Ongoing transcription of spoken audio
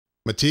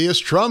Matthias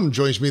Trum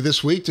joins me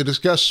this week to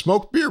discuss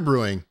smoked beer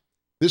brewing.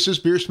 This is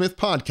BeerSmith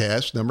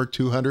Podcast number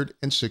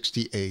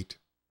 268.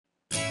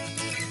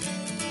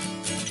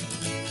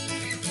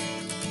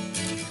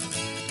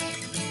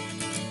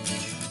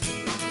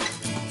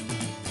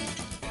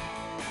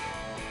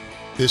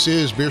 This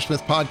is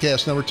BeerSmith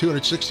Podcast number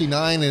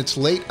 269, and it's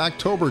late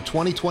October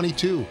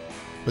 2022.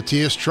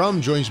 Matthias Trum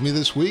joins me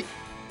this week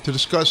to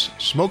discuss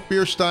smoked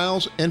beer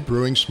styles and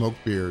brewing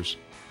smoked beers.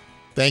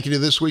 Thank you to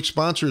this week's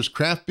sponsors,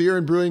 Craft Beer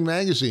and Brewing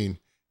Magazine.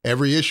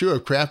 Every issue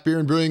of Craft Beer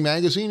and Brewing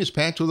Magazine is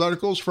packed with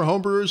articles for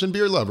homebrewers and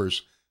beer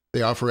lovers.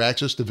 They offer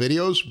access to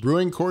videos,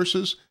 brewing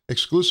courses,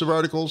 exclusive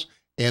articles,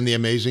 and the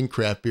amazing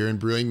Craft Beer and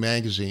Brewing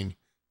Magazine.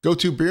 Go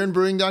to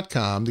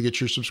beerandbrewing.com to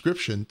get your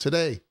subscription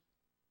today.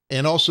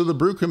 And also the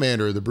Brew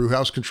Commander, the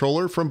brewhouse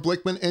controller from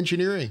Blickman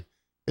Engineering.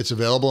 It's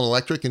available in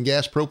electric and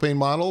gas propane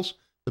models.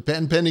 The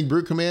patent-pending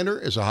Brew Commander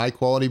is a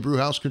high-quality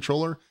brewhouse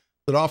controller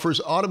that offers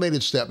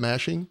automated step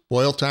mashing,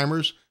 boil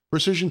timers,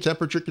 precision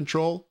temperature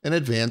control, and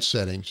advanced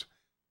settings.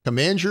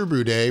 Command your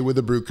brew day with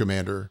the Brew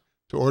Commander.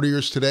 To order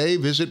yours today,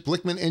 visit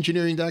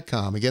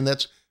blickmanengineering.com. Again,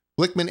 that's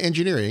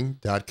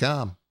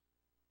blickmanengineering.com.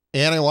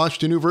 And I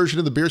launched a new version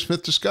of the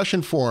BeerSmith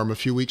discussion forum a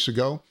few weeks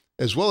ago,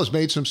 as well as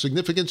made some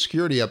significant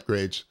security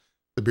upgrades.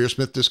 The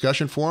BeerSmith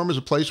discussion forum is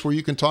a place where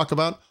you can talk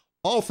about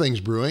all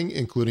things brewing,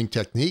 including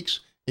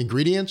techniques,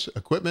 ingredients,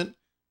 equipment,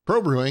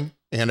 pro brewing,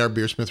 and our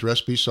BeerSmith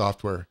recipe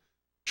software.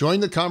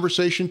 Join the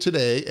conversation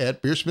today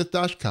at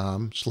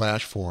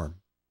beersmith.com/forum.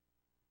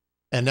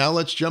 And now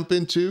let's jump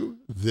into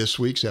this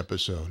week's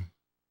episode.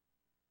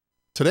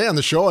 Today on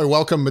the show, I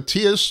welcome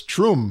Matthias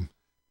Trum.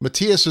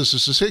 Matthias is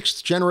a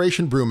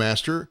sixth-generation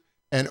brewmaster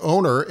and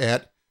owner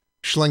at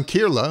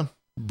Shlenkerla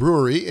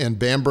brewery in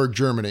Bamberg,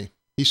 Germany.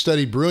 He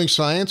studied brewing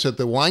science at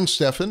the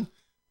Weinsteffen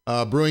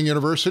Brewing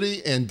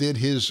University and did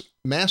his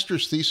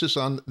master's thesis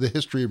on the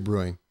history of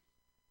brewing.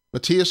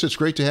 Matthias, it's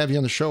great to have you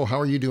on the show.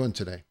 How are you doing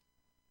today?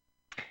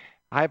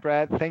 Hi,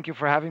 Brad. Thank you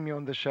for having me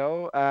on the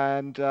show.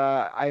 And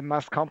I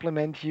must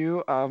compliment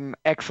you.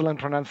 Excellent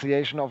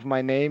pronunciation of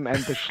my name and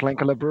the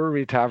Shlenkerla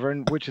Brewery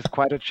Tavern, which is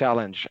quite a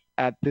challenge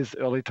at this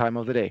early time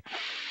of the day.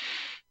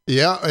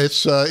 Yeah,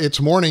 it's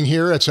morning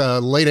here. It's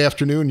late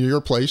afternoon in your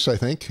place, I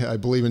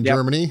believe in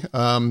Germany.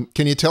 Can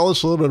you tell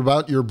us a little bit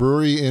about your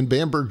brewery in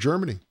Bamberg,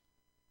 Germany?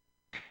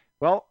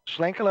 Well,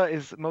 Shlenkerla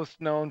is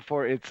most known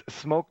for its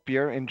smoked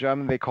beer. In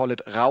German, they call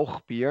it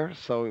Rauchbier.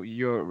 So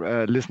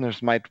your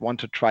listeners might want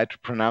to try to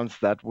pronounce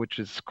that, which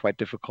is quite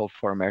difficult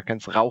for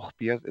Americans.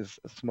 Rauchbier is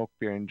a smoked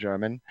beer in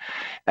German.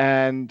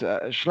 And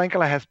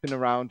Shlenkerla has been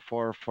around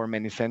for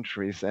many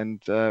centuries.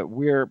 And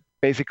we're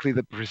basically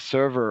the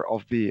preserver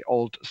of the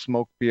old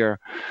smoked beer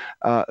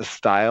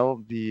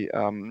style, the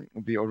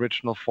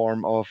original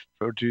form of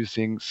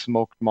producing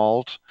smoked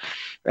malt.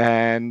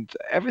 And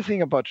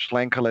everything about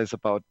Shlenkerla is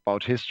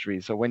about history.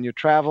 So when you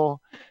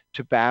travel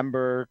to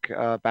Bamberg,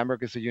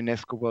 Bamberg is a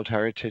UNESCO World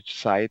Heritage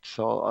Site,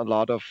 so a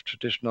lot of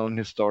traditional and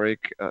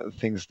historic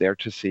things there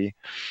to see.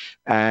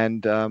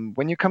 And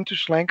when you come to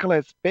Shlenkerla,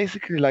 it's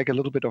basically like a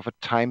little bit of a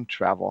time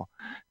travel,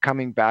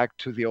 coming back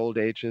to the old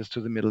ages,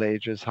 to the Middle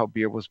Ages, how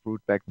beer was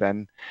brewed back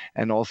then,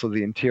 and also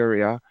the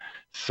interior.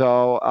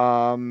 So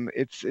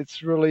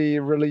it's really,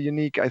 really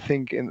unique, I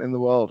think, in the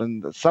world.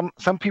 And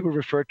some people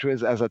refer to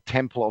it as a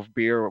temple of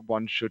beer.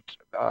 One should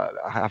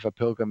have a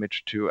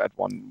pilgrimage to at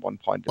one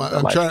point in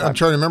their lifetime. I'm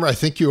trying to remember. I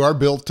think you are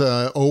built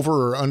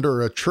over or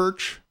under a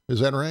church. Is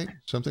that right?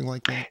 Something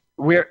like that?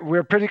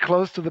 We're pretty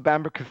close to the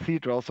Bamberg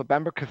Cathedral. So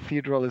Bamberg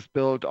Cathedral is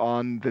built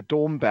on the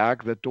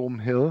Domberg, the Dome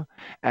Hill,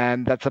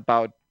 and that's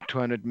about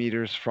 200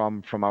 meters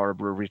from our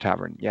brewery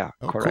tavern. Yeah,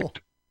 correct. Cool.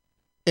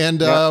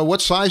 And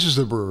what size is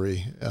the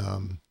brewery?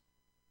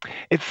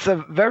 It's a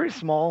very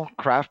small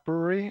craft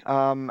brewery,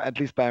 at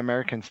least by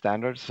American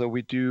standards. So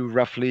we do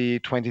roughly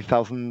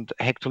 20,000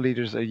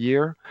 hectoliters a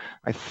year.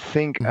 I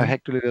think a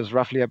hectoliter is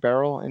roughly a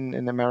barrel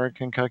in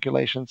American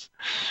calculations.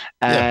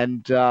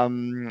 And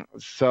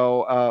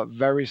so a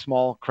very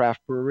small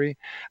craft brewery.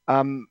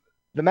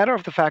 The matter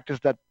of the fact is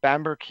that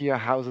Bamberg here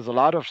houses a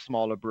lot of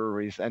smaller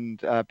breweries,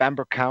 and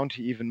Bamberg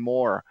County even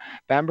more.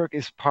 Bamberg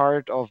is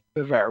part of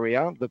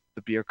Bavaria, the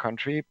beer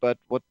country, but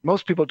what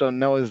most people don't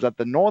know is that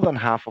the northern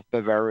half of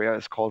Bavaria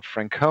is called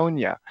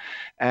Franconia.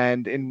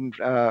 And in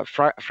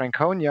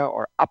Franconia,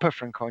 or Upper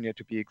Franconia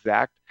to be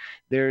exact,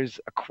 there's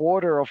a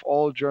quarter of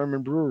all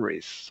German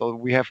breweries. So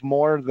we have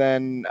more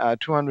than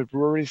 200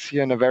 breweries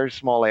here in a very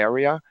small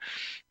area.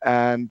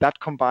 And that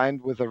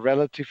combined with a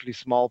relatively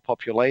small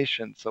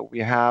population. So we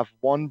have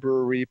one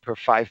brewery per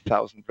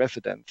 5,000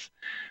 residents,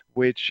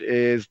 which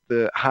is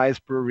the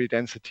highest brewery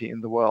density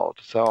in the world.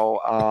 So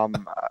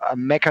a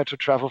mecca to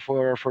travel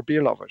for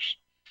beer lovers.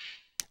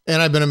 And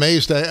I've been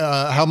amazed at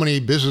how many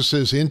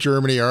businesses in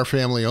Germany are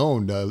family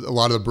owned. A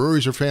lot of the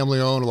breweries are family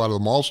owned. A lot of the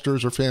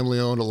maltsters are family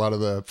owned. A lot of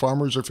the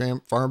farms are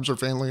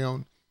family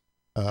owned.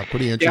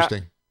 Pretty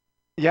interesting.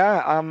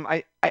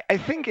 Yeah, I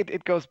think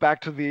it goes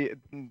back to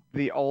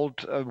the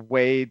old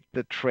way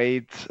the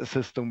trade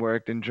system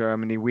worked in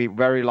Germany. We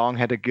very long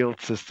had a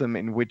guild system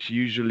in which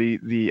usually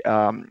the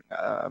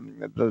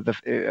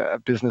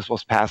business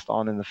was passed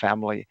on in the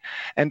family,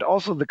 and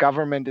also the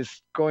government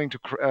is going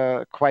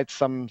to quite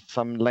some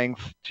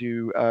length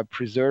to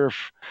preserve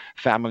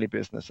family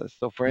businesses.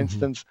 So, for Hmm.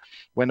 instance,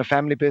 when a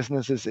family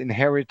business is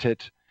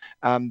inherited,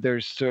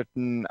 there's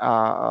certain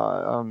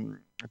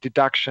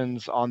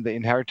deductions on the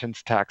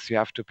inheritance tax you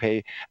have to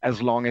pay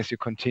as long as you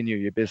continue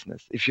your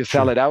business. If you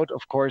sell Sure. it out,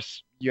 of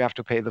course, you have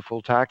to pay the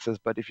full taxes.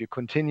 But if you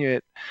continue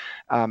it,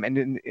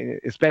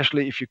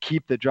 especially if you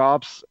keep the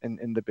jobs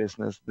in the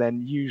business, then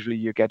usually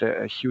you get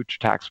a huge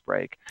tax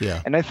break.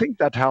 Yeah. And I think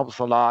that helps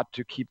a lot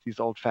to keep these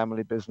old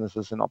family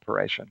businesses in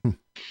operation.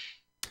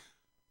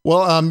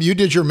 Well, you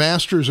did your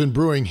master's in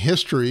brewing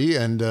history,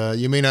 and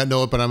you may not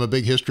know it, but I'm a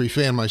big history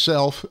fan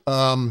myself.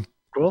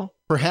 Cool.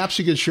 Perhaps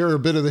you could share a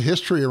bit of the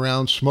history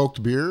around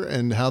smoked beer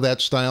and how that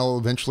style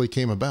eventually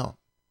came about.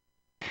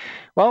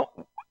 Well,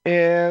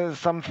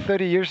 some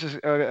 30 years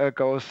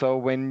ago, so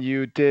when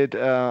you did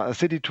a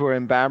city tour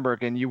in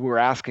Bamberg and you were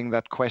asking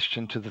that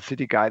question to the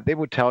city guide, they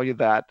would tell you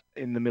that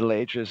in the Middle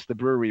Ages, the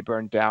brewery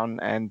burned down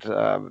and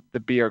the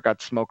beer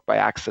got smoked by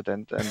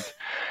accident. And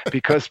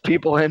because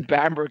people in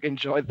Bamberg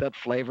enjoyed that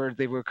flavor,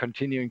 they were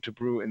continuing to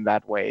brew in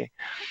that way,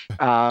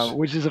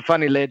 which is a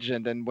funny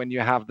legend. And when you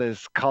have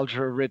this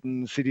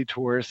culture-ridden city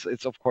tours,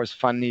 it's of course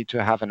funny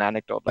to have an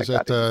anecdote like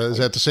that in Is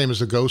between. that the same as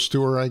the ghost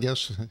tour, I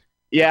guess?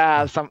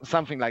 Yeah,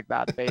 something like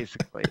that,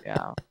 basically.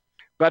 Yeah,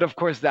 but of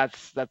course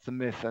that's a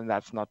myth and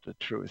that's not the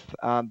truth.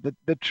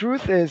 The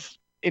truth is,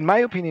 in my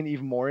opinion,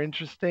 even more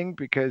interesting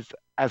because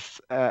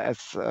as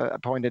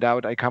pointed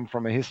out, I come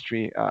from a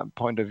history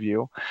point of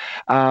view.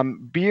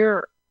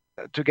 Beer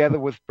together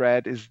with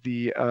bread is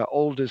the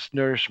oldest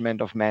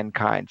nourishment of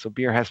mankind. So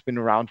beer has been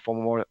around for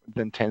more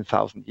than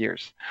 10,000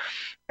 years.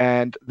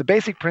 And the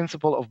basic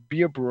principle of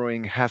beer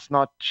brewing has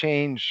not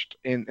changed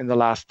in the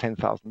last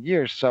 10,000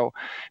 years. So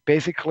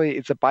basically,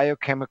 it's a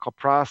biochemical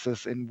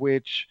process in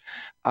which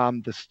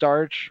the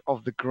starch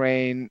of the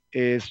grain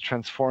is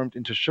transformed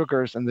into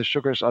sugars, and the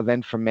sugars are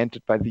then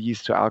fermented by the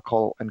yeast to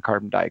alcohol and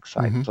carbon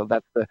dioxide. Hmm. So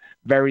that's the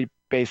very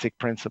basic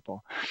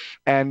principle.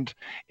 And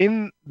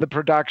in the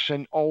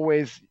production,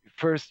 always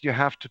first you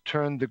have to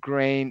turn the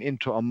grain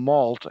into a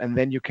malt, and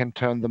then you can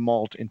turn the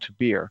malt into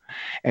beer.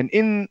 And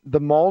in the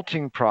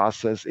malting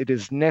process, it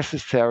is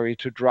necessary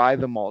to dry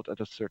the malt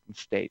at a certain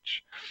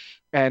stage.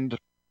 And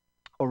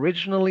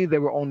originally,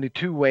 there were only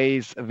two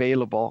ways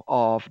available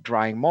of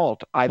drying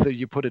malt. Either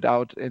you put it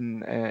out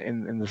in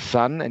the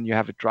sun and you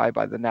have it dry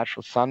by the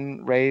natural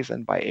sun rays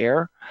and by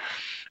air,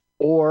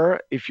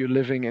 or if you're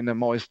living in a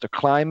moister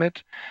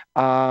climate,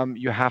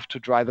 you have to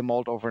dry the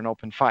malt over an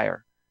open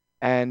fire.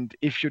 And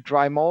if you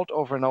dry malt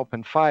over an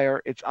open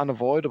fire, it's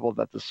unavoidable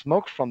that the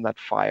smoke from that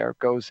fire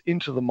goes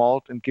into the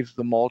malt and gives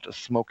the malt a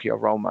smoky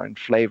aroma and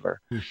flavor.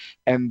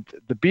 And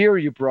the beer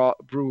you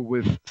brew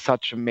with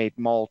such a made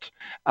malt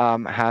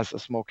has a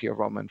smoky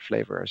aroma and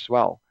flavor as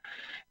well.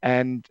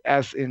 And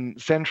as in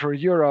Central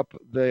Europe,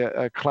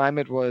 the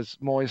climate was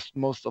moist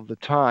most of the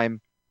time.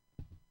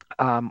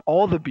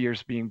 All the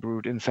beers being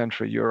brewed in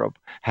Central Europe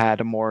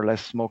had a more or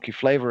less smoky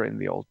flavor in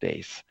the old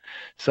days.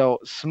 So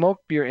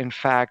smoked beer, in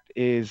fact,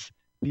 is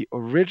the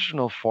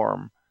original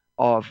form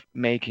of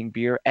making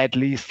beer, at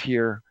least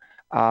here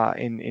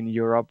in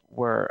Europe,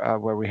 where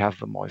we have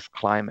the moist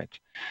climate.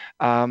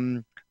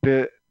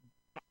 The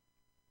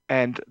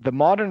And the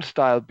modern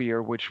style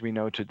beer, which we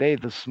know today,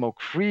 the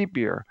smoke-free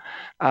beer,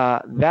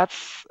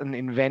 that's an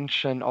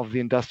invention of the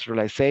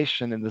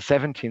industrialization in the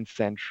 17th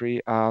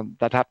century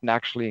that happened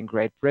actually in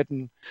Great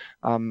Britain.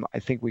 I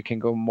think we can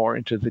go more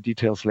into the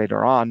details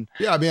later on.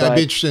 Yeah, I mean, I'd be But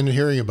interested in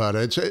hearing about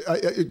it.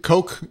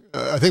 Coke,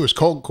 I think it was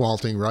Coke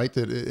malting, right,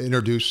 that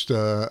introduced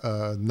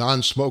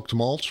non-smoked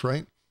malts,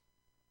 right?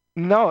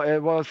 no,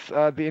 it was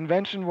the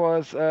invention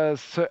was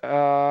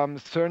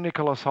Sir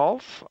Nicholas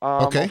Halls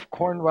Okay, of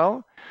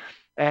Cornwall.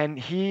 And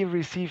he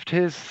received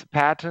his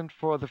patent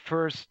for the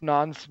first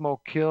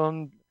non-smoke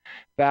kiln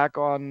back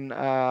on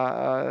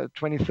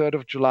 23rd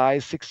of July,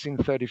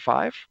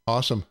 1635.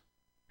 awesome.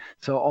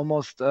 So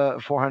almost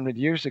 400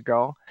 years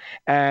ago.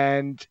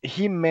 And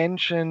he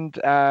mentioned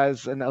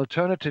as an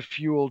alternative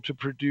fuel to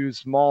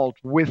produce malt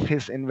with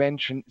his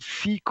invention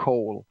sea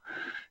coal.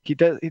 He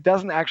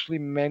doesn't actually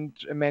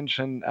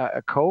mention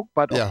a Coke,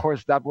 but of Yeah,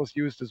 course that was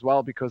used as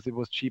well because it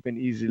was cheap and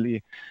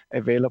easily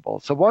available.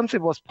 So once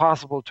it was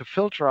possible to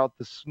filter out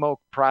the smoke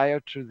prior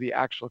to the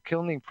actual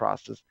kilning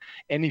process,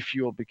 any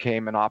fuel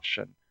became an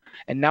option.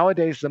 And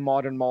nowadays, the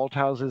modern malt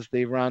houses,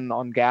 they run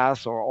on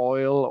gas or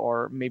oil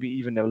or maybe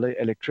even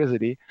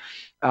electricity,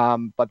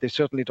 but they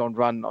certainly don't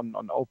run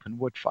on open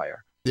wood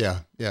fire. yeah,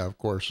 of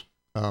course.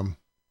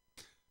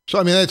 So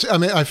I mean,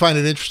 I find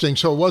it interesting.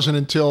 So it wasn't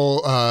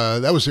until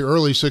that was the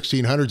early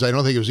 1600s. I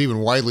don't think it was even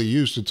widely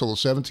used until the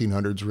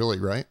 1700s, really,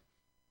 right?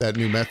 That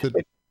new method.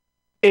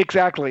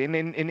 Exactly.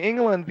 In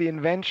England, the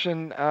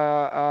invention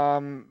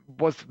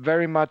was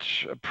very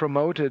much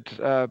promoted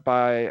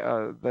by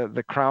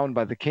the crown,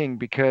 by the king,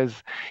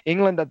 because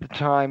England at the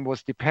time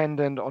was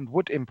dependent on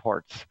wood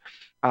imports.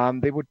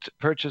 They would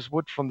purchase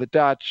wood from the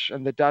Dutch,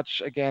 and the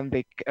Dutch, again,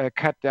 they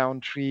cut down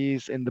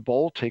trees in the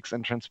Baltics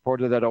and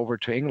transported that over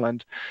to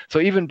England. So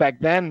even back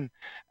then,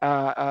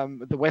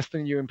 the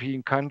Western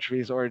European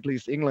countries, or at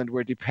least England,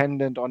 were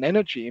dependent on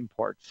energy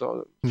imports.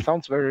 So it Hmm.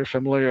 sounds very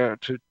familiar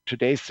to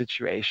today's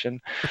situation.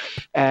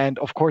 And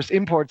of course,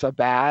 imports are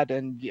bad,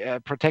 and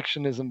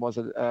protectionism was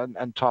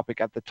a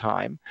topic at the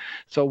time.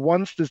 So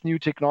once this new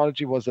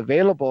technology was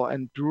available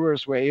and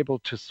brewers were able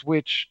to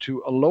switch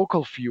to a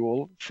local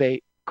fuel,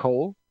 say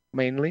coal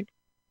mainly,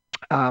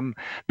 um,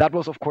 that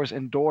was, of course,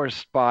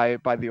 endorsed by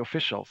the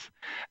officials.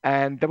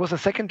 And there was a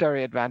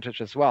secondary advantage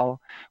as well.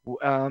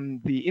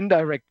 The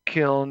indirect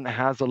kiln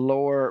has a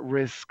lower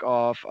risk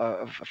of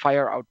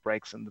fire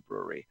outbreaks in the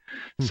brewery.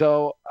 Hmm.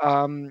 So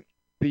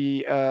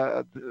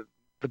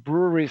the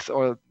breweries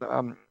or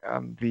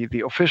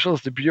the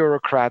officials, the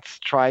bureaucrats,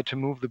 try to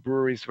move the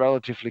breweries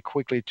relatively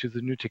quickly to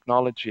the new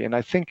technology. And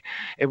I think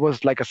it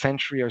was like a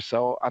century or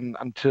so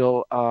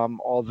until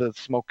all the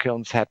smoke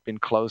kilns had been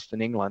closed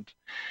in England.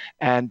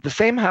 And the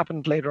same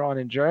happened later on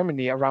in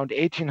Germany. Around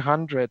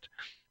 1800,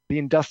 the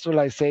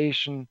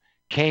industrialization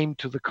came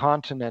to the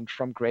continent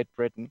from Great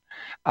Britain.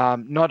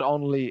 Not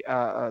only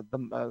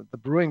the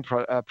brewing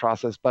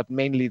process, but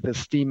mainly the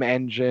steam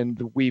engine,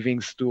 the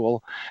weaving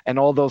stool, and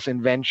all those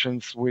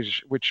inventions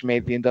which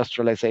made the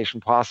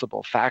industrialization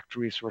possible.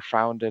 Factories were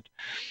founded.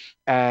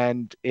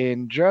 And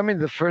in Germany,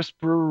 the first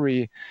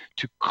brewery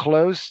to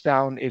close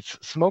down its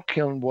smoke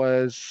kiln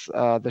was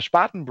the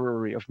Spaten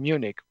Brewery of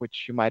Munich,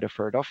 which you might have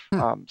heard of. Hmm.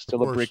 Of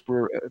Still a course.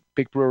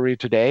 big brewery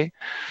today.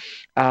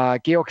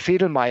 Georg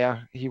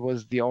Sedelmeier, he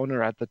was the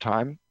owner at the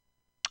time.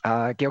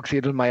 Georg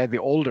Sedelmeier, the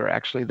older,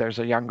 actually, there's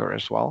a younger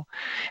as well.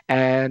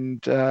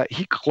 And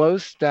he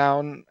closed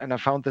down, and I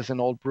found this in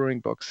old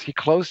brewing books, he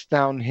closed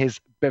down his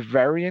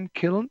Bavarian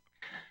kiln,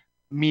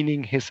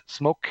 meaning his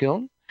smoke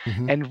kiln,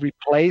 Hmm. and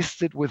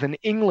replaced it with an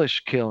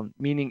English kiln,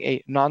 meaning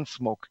a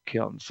non-smoke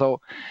kiln.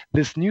 So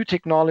this new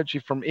technology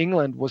from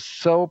England was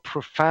so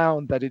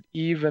profound that it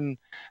even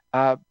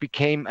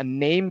became a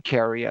name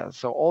carrier.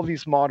 So all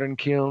these modern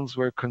kilns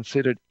were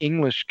considered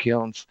English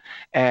kilns.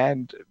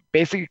 And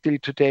basically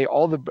today,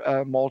 all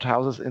the malt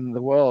houses in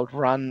the world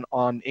run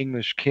on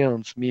English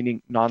kilns,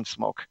 meaning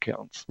non-smoke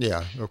kilns.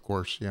 Yeah, of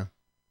course. Yeah.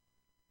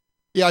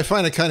 Yeah, I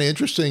find it kind of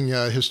interesting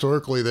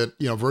historically that,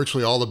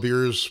 virtually all the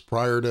beers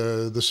prior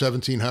to the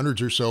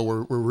 1700s or so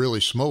were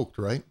really smoked,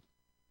 right?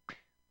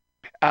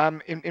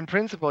 In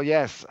principle,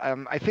 yes.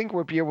 I think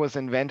where beer was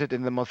invented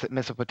in the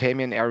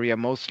Mesopotamian area,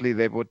 mostly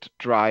they would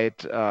dry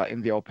it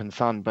in the open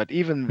sun. But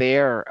even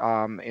there,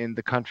 in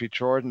the country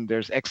Jordan,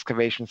 there's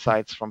excavation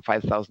sites from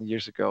 5,000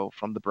 years ago,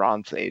 from the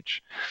Bronze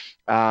Age,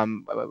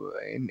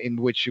 in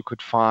which you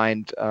could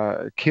find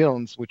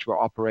kilns which were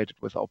operated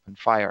with open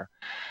fire.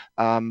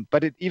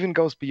 But it even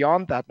goes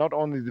beyond that. Not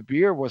only the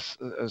beer was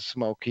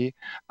smoky,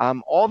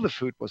 all the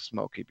food was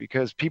smoky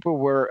because people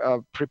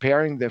were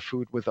preparing their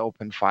food with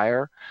open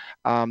fire.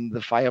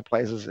 The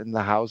fireplaces in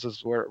the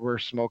houses were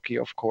smoky,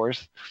 of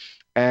course.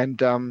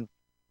 And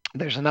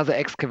there's another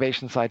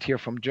excavation site here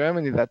from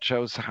Germany that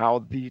shows how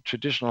the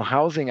traditional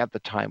housing at the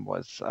time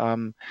was.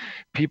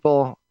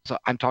 People, so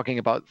I'm talking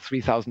about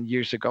 3,000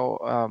 years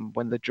ago,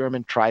 when the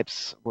German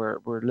tribes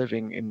were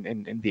living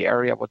in the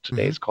area, what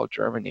today Hmm. is called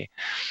Germany.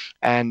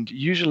 And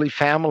usually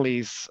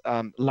families,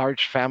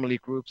 large family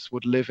groups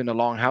would live in a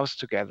long house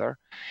together.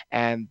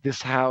 And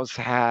this house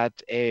had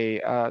a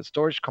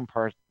storage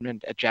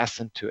compartment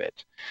adjacent to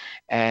it.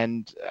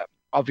 And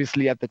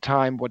obviously, at the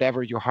time,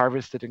 whatever you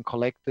harvested and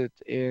collected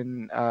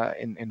in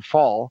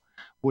fall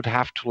would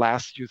have to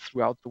last you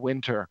throughout the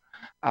winter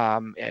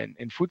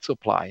in food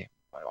supply.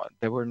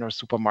 There were no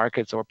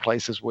supermarkets or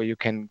places where you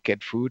can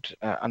get food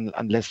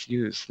unless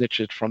you snitch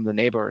it from the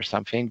neighbor or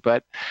something.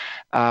 But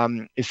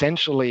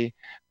essentially,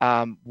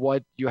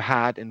 what you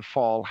had in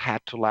fall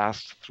had to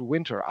last through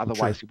winter. Sure.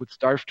 Otherwise, you would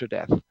starve to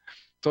death.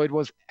 So it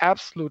was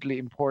absolutely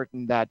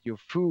important that your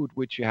food,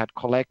 which you had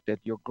collected,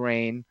 your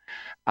grain,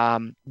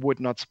 would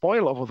not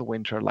spoil over the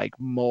winter, like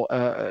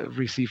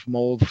receive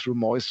mold through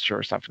moisture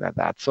or something like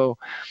that. So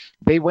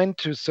they went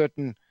to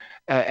certain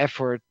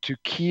effort to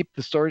keep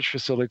the storage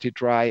facility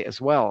dry as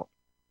well.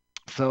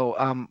 So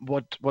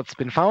what's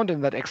been found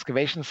in that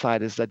excavation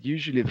site is that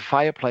usually the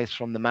fireplace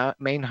from the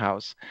main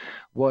house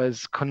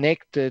was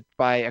connected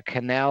by a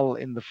canal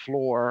in the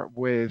floor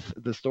with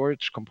the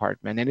storage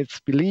compartment, and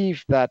it's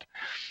believed that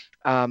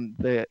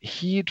the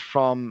heat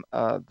from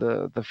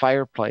the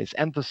fireplace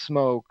and the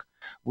smoke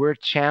were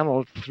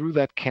channeled through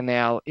that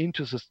canal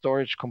into the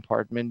storage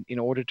compartment in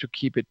order to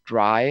keep it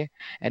dry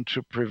and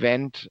to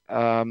prevent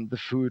the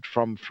food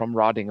from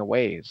rotting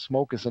away.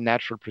 Smoke is a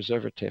natural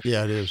preservative.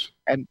 Yeah, it is.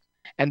 And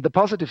And the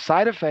positive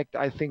side effect,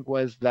 I think,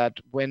 was that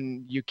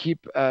when you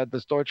keep the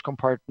storage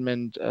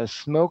compartment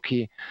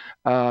smoky,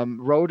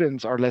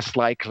 rodents are less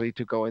likely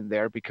to go in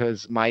there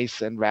because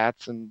mice and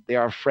rats, and they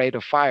are afraid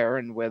of fire,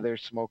 and where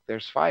there's smoke,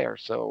 there's fire.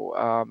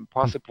 So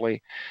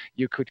possibly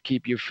you could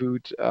keep your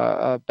food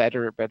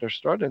better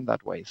stored in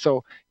that way.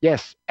 So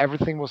yes,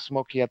 everything was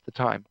smoky at the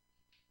time.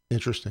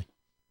 Interesting.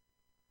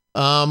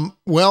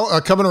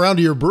 Coming around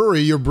to your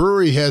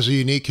brewery has a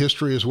unique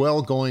history as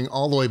well, going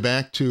all the way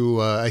back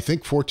to, I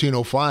think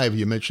 1405,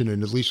 you mentioned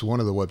in at least one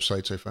of the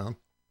websites I found.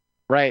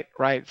 Right,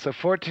 right. So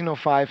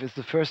 1405 is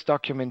the first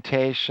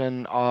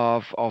documentation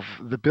of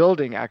the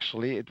building,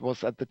 actually. It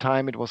was at the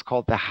time, it was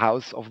called the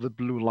House of the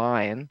Blue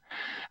Lion.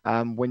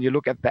 When you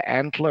look at the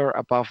antler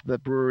above the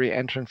brewery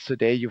entrance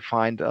today, you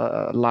find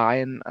a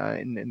lion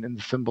in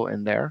the symbol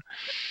in there.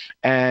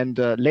 And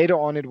later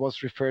on, it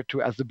was referred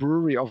to as the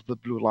Brewery of the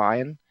Blue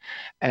Lion.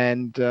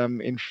 And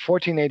in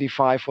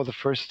 1485, for the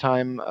first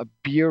time, a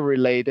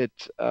beer-related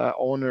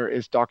owner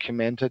is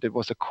documented. It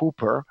was a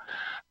cooper.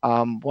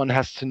 One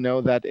has to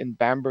know that in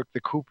Bamberg, the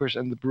coopers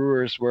and the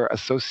brewers were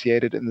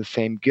associated in the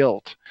same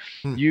guild.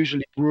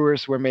 Usually,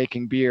 brewers were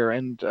making beer,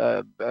 and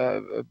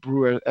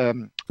coopers are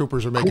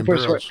making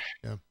barrels.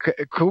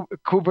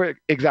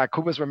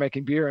 Coopers were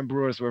making beer, and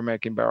brewers were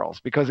making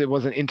barrels because it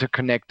was an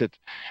interconnected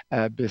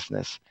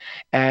business.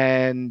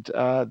 And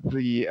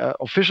the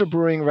official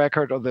brewing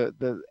record, or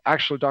the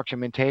actual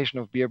documentation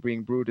of beer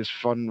being brewed, is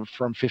from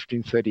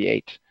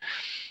 1538.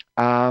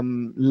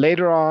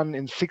 Later on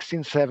in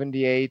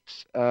 1678,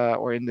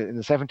 or in the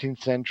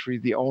 17th century,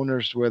 the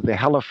owners were the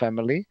Heller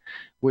family,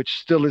 which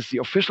still is the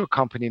official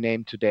company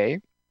name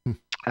today.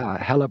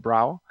 Heller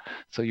Brau.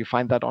 So you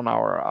find that on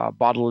our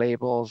bottle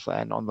labels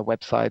and on the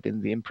website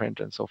in the imprint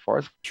and so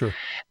forth. Sure.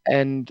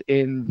 And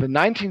in the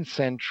 19th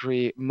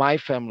century, my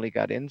family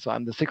got in. So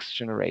I'm the sixth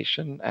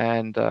generation.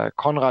 And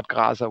Konrad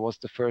Graser was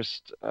the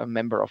first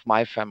member of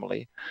my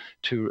family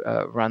to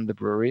run the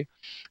brewery.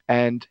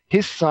 And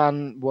his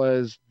son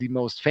was the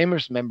most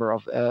famous member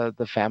of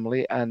the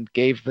family and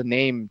gave the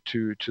name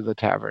to the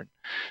tavern.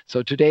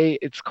 So today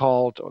it's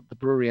called, the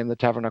brewery and the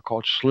tavern are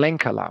called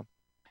Shlenkerla.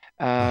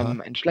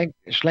 And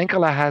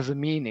Shlenkerla has a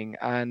meaning.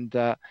 And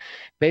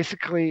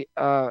basically,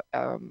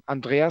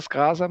 Andreas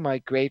Graser, my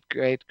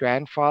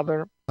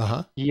great-great-grandfather,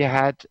 he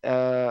had,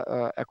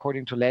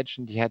 according to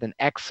legend, he had an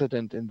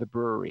accident in the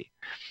brewery.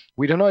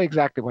 We don't know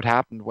exactly what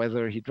happened,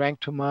 whether he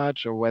drank too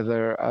much or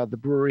whether the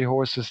brewery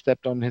horses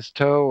stepped on his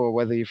toe or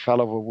whether he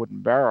fell over a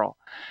wooden barrel.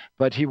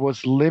 But he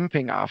was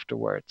limping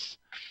afterwards.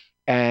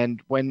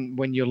 And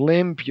when you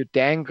limp, you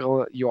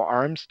dangle your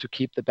arms to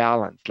keep the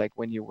balance, like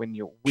when you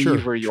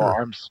weaver your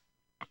arms.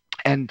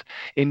 And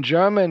in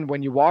German,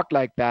 when you walk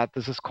like that,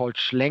 this is called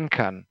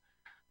Schlenkern.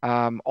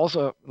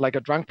 Also, like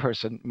a drunk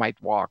person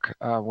might walk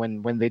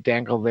when they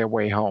dangle their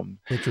way home.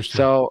 Interesting.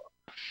 So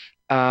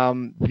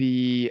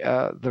the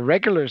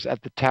regulars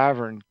at the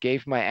tavern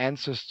gave my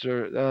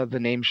ancestor the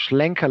name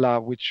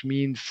Shlenkerla, which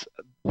means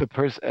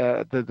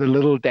the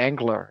little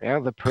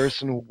dangler, the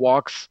person who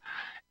walks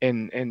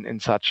in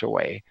such a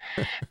way.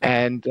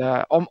 And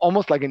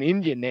almost like an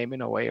Indian name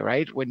in a way,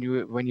 right? When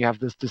you have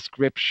this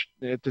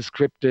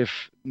descriptive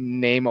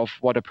name of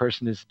what a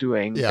person is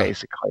doing,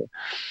 basically.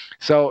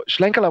 So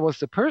Schlenkerla was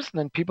the person,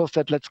 and people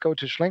said, let's go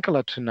to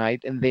Schlenkerla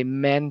tonight, and they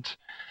meant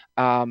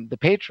the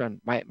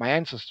patron, my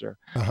ancestor.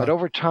 But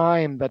over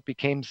time, that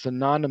became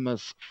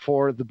synonymous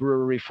for the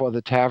brewery, for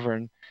the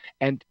tavern,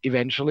 and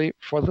eventually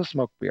for the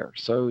smoked beer.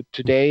 So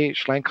today,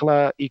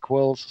 Shlenkerla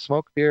equals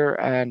smoked beer,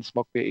 and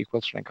smoked beer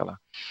equals Shlenkerla.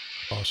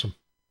 Awesome.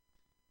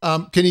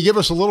 Can you give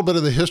us a little bit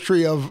of the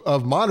history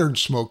of modern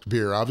smoked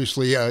beer?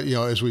 Obviously,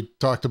 as we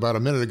talked about a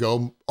minute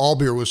ago, all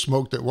beer was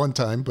smoked at one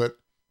time, but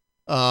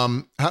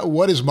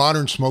what is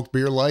modern smoked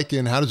beer like,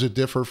 and how does it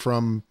differ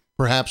from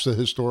perhaps the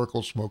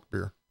historical smoked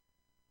beer?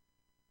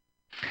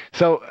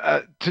 So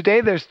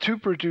today there's two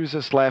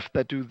producers left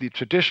that do the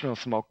traditional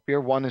smoked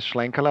beer. One is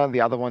Shlenkerla,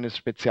 the other one is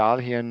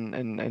Spezial here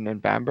in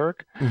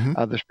Bamberg,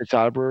 the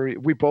Spezial brewery.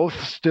 We both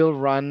still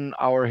run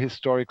our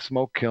historic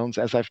smoke kilns,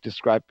 as I've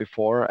described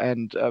before.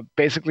 And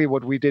basically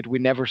what we did, we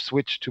never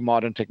switched to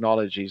modern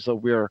technology. So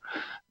we're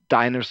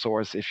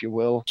dinosaurs, if you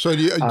will. So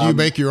do you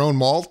make your own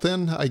malt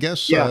then, I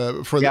guess?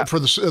 For at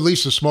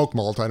least the smoked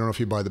malt. I don't know if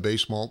you buy the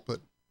base malt,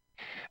 but...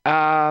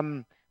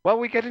 Well,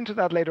 we get into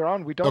that later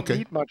on. We don't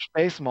need much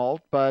base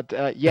malt, but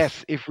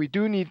yes, if we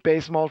do need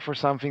base malt for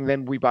something,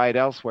 then we buy it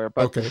elsewhere.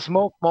 But the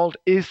smoked malt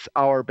is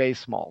our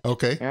base malt.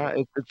 Yeah,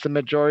 it's the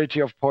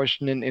majority of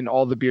portion in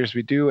all the beers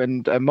we do,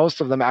 and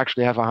most of them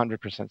actually have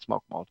 100%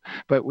 smoked malt.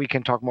 But we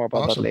can talk more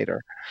about that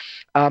later.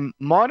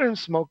 Modern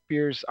smoked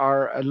beers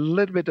are a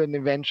little bit an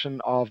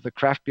invention of the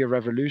craft beer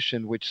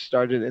revolution, which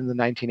started in the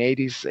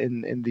 1980s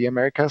in the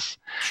Americas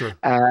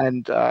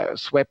and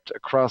swept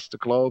across the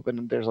globe.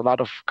 And there's a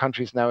lot of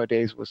countries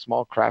nowadays with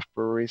small craft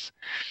breweries.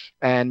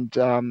 And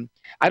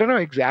I don't know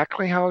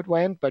exactly how it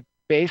went, but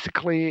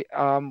basically,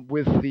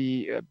 with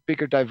the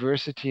bigger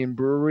diversity in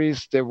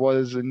breweries, there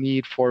was a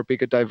need for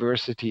bigger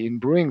diversity in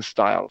brewing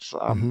styles.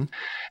 Hmm.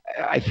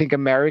 I think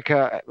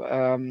America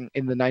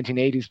in the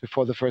 1980s,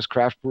 before the first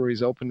craft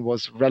breweries opened,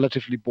 was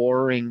relatively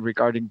boring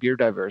regarding beer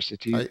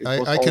diversity. I, It I,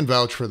 was I all, can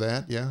vouch for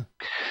that. Yeah.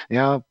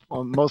 yeah,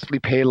 mostly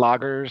pale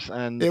lagers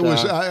and It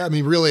was, I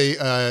mean, really,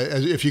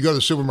 if you go to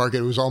the supermarket,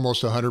 it was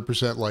almost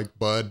 100% like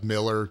Bud,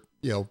 Miller,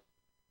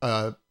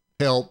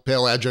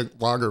 pale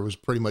adjunct lager was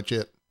pretty much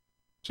it.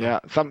 So, yeah,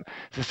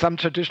 some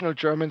traditional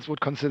Germans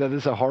would consider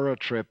this a horror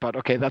trip, but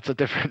okay, that's a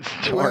different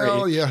story.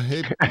 well,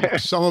 yeah,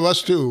 some of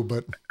us do,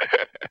 but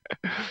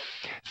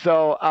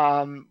So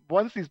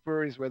once these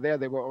breweries were there,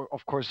 they were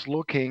of course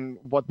looking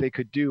what they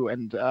could do,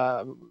 and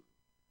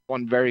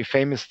one very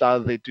famous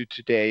style they do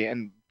today,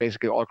 and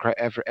basically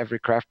every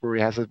craft brewery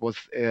has it, was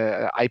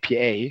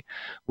IPA,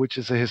 which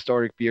is a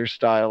historic beer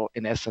style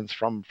in essence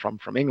from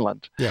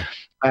England, yeah.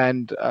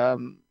 and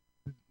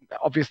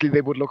obviously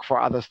they would look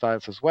for other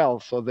styles as well.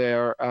 So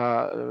they're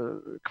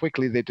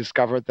quickly they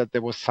discovered that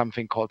there was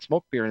something called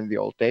smoke beer in the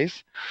old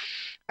days,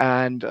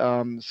 and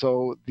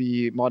so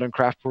the modern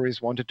craft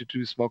breweries wanted to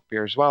do smoke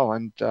beer as well.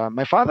 And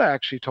my father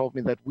actually told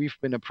me that we've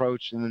been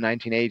approached in the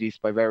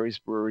 1980s by various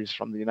breweries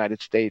from the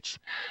United States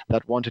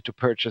that wanted to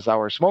purchase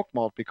our smoke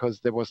malt because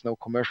there was no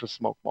commercial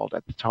smoke malt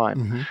at the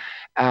time.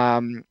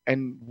 Hmm.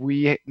 And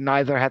we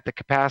neither had the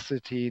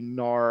capacity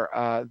nor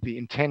the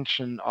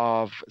intention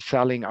of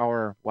selling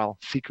our, well,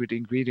 secret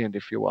ingredient,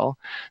 if you will.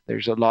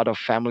 There's a lot of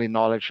family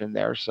knowledge in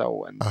there.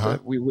 So, and Uh-huh.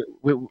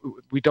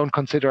 we don't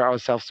consider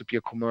ourselves to be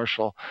a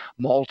commercial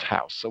malt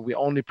house. So we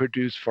only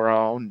produce for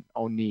our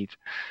own need.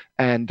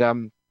 And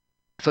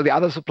so the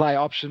other supply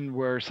option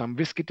were some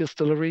whiskey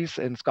distilleries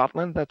in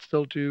Scotland that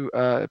still do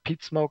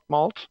peat smoked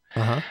malt,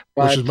 Uh-huh.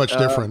 Which is but much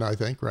different, I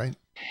think, right?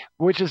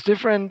 which is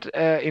different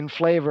in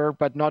flavor,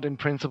 but not in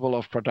principle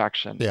of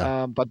production.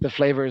 Yeah. But the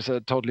flavor is a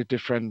totally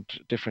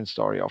different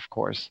story, of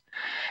course.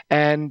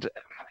 And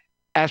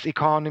as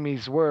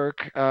economies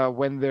work,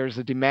 when there's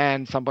a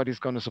demand, somebody's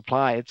going to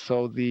supply it.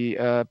 So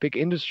the big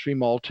industry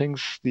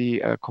maltings,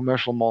 the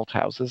commercial malt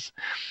houses,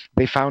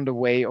 they found a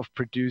way of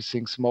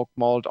producing smoked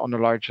malt on a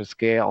larger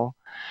scale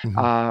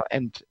Hmm.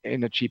 and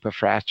in a cheaper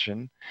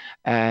fraction.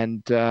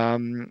 And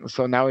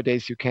so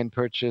nowadays you can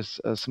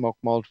purchase a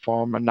smoked malt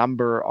from a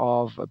number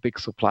of big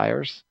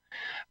suppliers.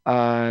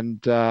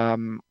 And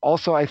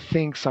also, I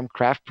think some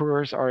craft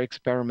brewers are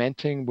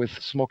experimenting with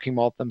smoking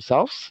malt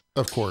themselves.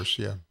 Of course,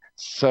 yeah.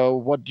 So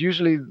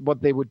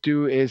what they would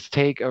do is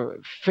take a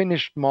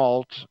finished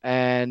malt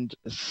and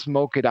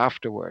smoke it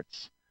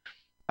afterwards,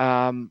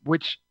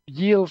 which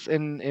yields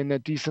in a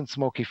decent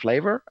smoky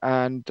flavor.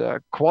 And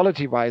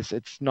quality-wise,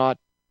 it's not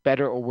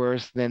better or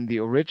worse than the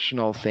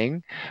original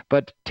thing,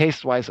 but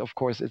taste-wise, of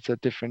course, it's a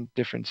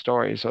different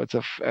story. So it's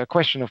a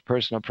question of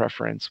personal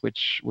preference,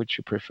 which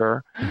you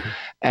prefer. Hmm.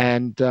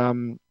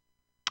 And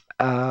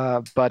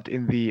but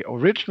in the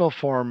original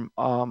form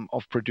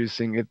of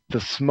producing it,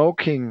 the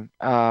smoking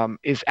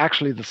is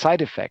actually the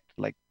side effect.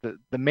 Like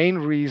the main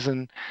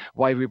reason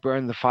why we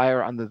burn the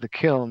fire under the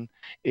kiln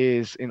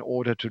is in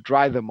order to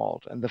dry the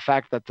malt. And the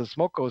fact that the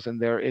smoke goes in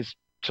there is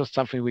just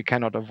something we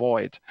cannot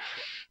avoid.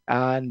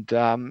 And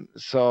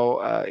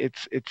so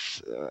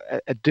it's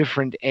a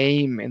different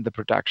aim in the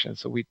production.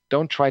 So we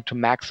don't try to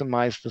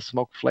maximize the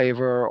smoke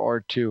flavor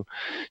or to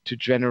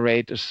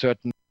generate a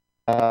certain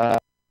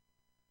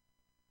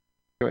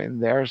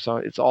in there. So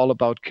it's all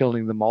about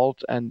killing the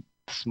malt, and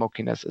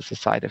smokiness is a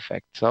side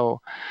effect.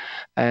 So,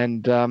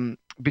 and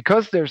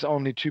because there's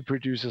only two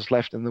producers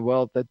left in the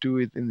world that do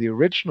it in the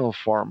original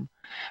form,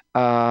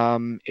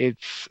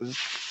 it's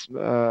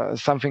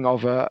something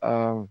of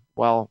a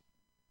well,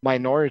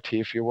 minority,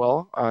 if you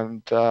will.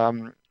 And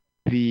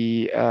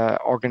the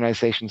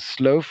organization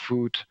Slow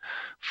Food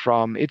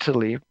from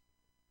Italy,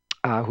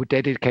 who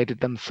dedicated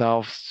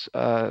themselves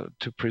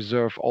to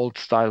preserve old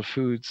style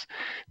foods.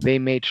 They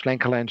made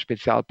Shlenkerla and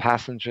Spezial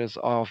passengers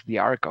of the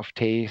Ark of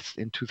Taste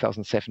in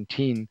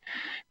 2017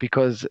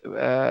 because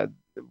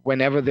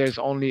whenever there's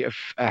only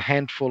a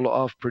handful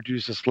of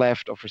producers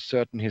left of a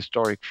certain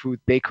historic food,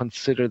 they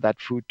consider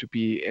that food to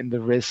be in the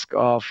risk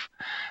of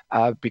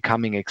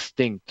becoming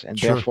extinct. And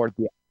Sure. therefore,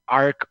 the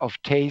Ark of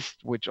Taste,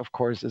 which of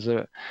course is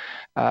a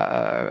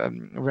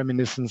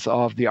reminiscence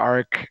of the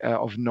Ark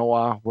of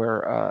Noah,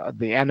 where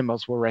the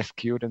animals were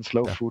rescued, and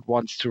Slow Yeah. Food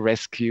wants to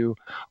rescue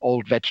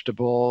old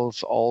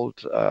vegetables,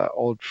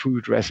 old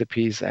food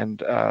recipes, and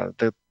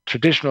the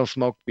traditional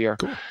smoked beer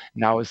Cool.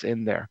 now is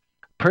in there.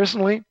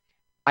 Personally,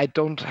 I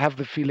don't have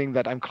the feeling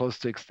that I'm close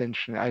to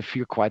extinction. I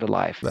feel quite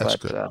alive, That's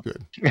but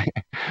good. Good.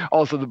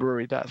 also the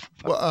brewery does.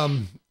 So. Well,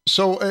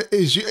 so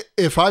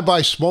if I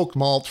buy smoked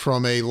malt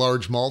from a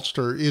large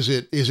maltster, is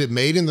it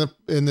made in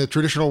the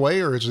traditional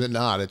way, or is it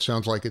not? It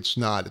sounds like it's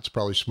not. It's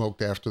probably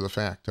smoked after the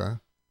fact, huh?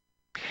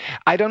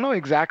 I don't know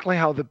exactly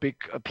how the big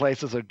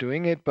places are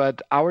doing it, but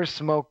our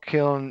smoke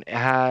kiln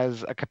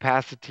has a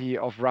capacity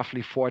of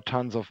roughly 4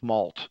 tons of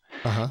malt.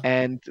 Uh-huh.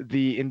 And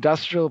the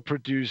industrial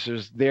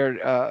producers,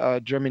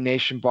 their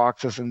germination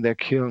boxes and their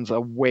kilns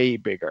are way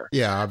bigger.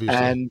 Yeah, obviously.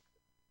 And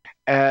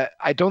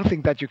I don't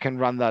think that you can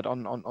run that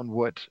on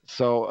wood.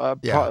 So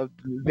Yeah,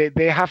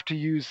 they have to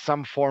use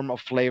some form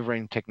of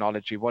flavoring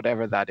technology,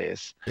 whatever that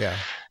is. yeah.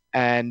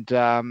 And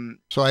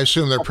So I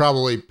assume they're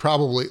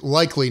probably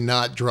likely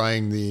not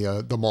drying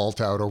the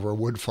malt out over a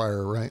wood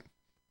fire, right?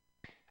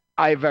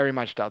 I very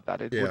much doubt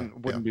that it Yeah, wouldn't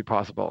yeah. wouldn't be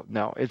possible.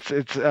 No, it's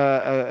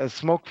a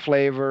smoke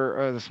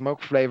flavor, the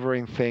smoke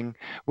flavoring thing,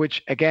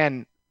 which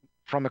again,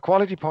 from a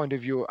quality point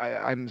of view,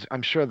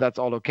 I'm sure that's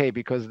all okay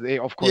because they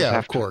of course Yeah, of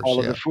have to course.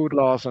 follow the Yeah, food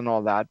laws and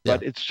all that. yeah.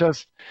 But it's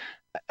just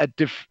a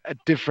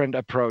different Going to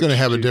approach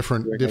have a to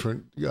different doing it.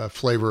 different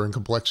flavor and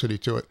complexity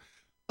to it.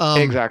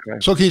 Um, Exactly.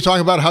 so can you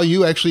talk about how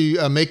you actually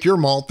make your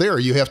malt there?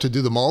 You have to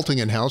do the malting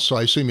in house, so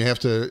I assume you have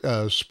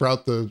to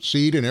sprout the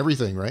seed and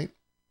everything, right?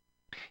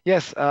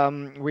 Yes,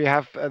 we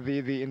have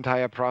the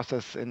entire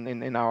process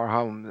in our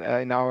home,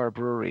 in our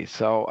brewery.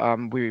 So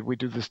we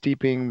do the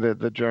steeping,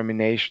 the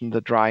germination,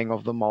 the drying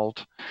of the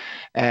malt,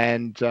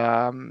 and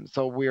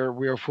so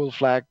we're full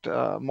flagged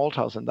malt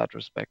house in that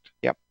respect.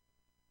 Yep.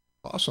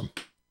 Awesome.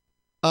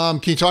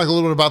 Can you talk a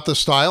little bit about the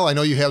style? I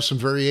know you have some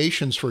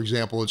variations, for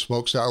example, in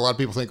smoke style. A lot of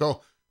people think,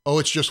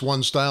 it's just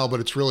one style, but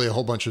it's really a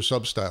whole bunch of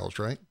sub styles,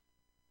 right?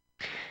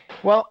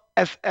 Well,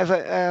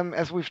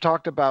 as we've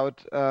talked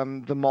about,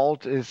 the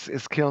malt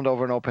is kilned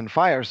over an open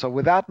fire. So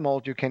with that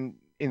malt, you can,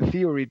 in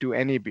theory, do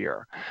any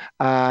beer.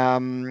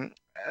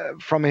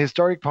 From a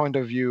historic point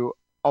of view,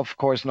 of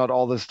course, not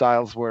all the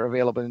styles were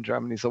available in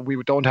Germany. So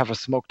we don't have a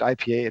smoked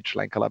IPA at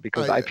Schlenkerla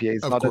because IPA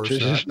is Of not a course not.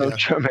 traditional Yeah.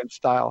 German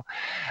style.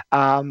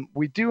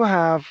 We do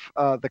have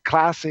the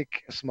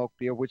classic smoked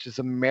beer, which is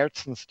a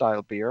Märzen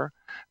style beer,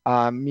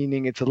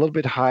 meaning it's a little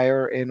bit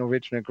higher in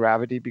original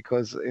gravity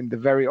because in the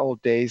very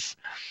old days,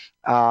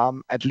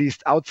 at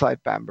least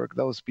outside Bamberg,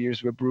 those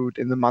beers were brewed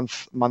in the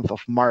month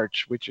of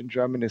March, which in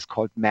German is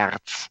called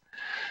März,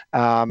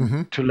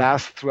 Hmm. to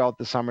last throughout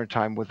the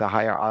summertime with a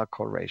higher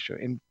alcohol ratio.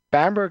 In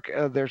Bamberg,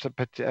 there's a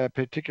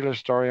particular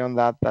story on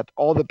that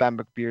all the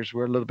Bamberg beers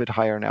were a little bit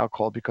higher in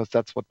alcohol because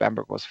that's what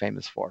Bamberg was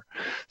famous for.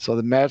 So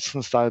the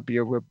Märzen style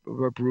beer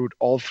were brewed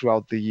all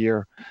throughout the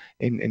year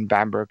in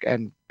Bamberg,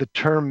 and the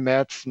term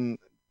Märzen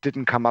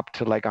didn't come up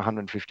till like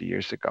 150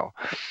 years ago.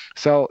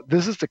 So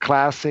this is the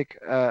classic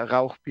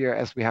Rauchbier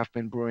as we have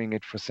been brewing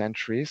it for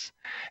centuries,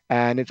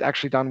 and it's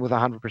actually done with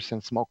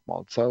 100% smoke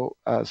malt. So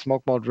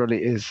smoke malt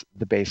really is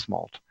the base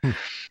malt.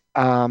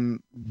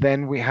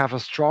 Then we have a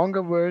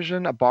stronger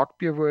version, a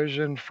Bockbier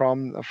version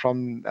from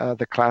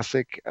the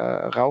classic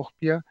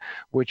Rauchbier,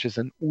 which is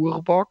an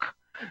Urbock.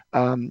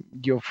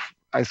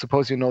 I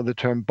suppose you know the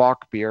term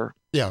Bockbier,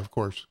 Yeah, of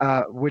course.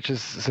 which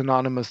is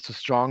synonymous to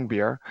strong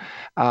beer.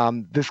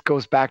 This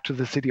goes back to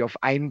the city of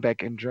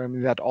Einbeck in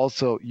Germany that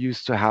also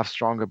used to have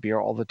stronger beer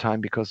all the time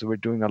because they were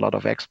doing a lot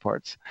of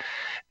exports.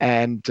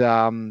 And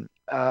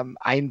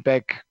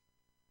Einbeck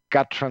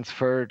got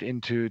transferred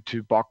into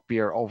Bock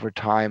beer over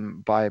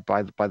time by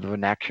the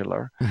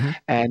vernacular. Hmm.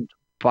 And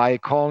by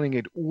calling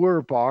it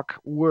Urbock,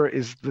 Ur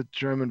is the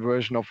German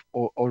version of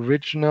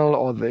original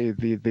or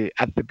the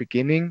at the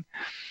beginning.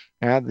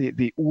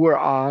 The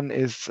Uran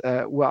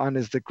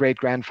is the great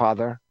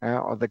grandfather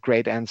or the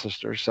great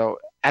ancestor. So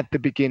at the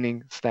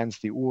beginning stands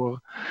the Ur.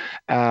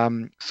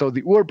 So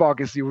the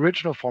Urbock is the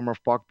original form of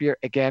Bock beer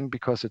again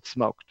because it's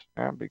smoked.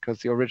 Because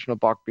the original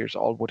Bock beers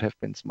all would have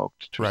been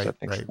smoked to a Right,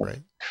 certain right, extent.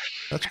 right.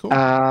 That's cool.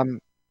 Um,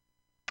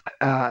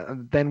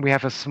 then we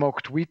have a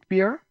smoked wheat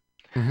beer,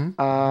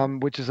 Hmm.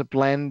 which is a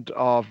blend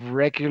of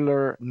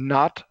regular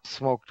not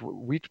smoked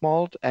wheat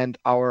malt and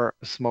our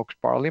smoked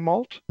barley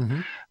malt.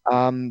 Hmm.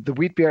 The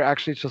wheat beer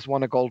actually just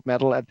won a gold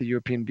medal at the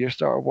European Beer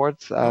Star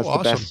Awards Oh, as the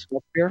awesome. best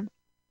smoked beer.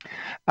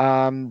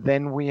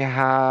 Then we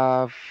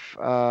have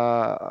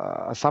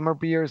a summer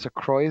beer, is a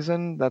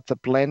Kreuzen. That's a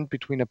blend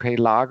between a pale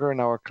lager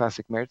and our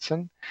classic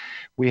Märzen.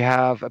 We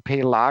have a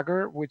pale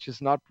lager, which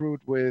is not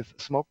brewed with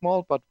smoke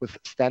malt, but with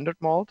standard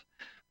malt,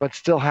 but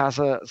still has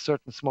a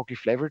certain smoky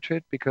flavor to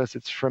it because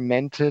it's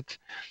fermented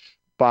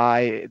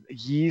by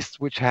yeast,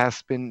 which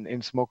has been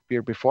in smoked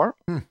beer before.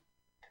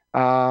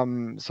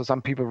 Hmm. So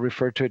some people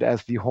refer to it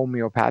as the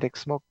homeopathic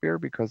smoke beer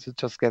because it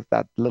just gets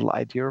that little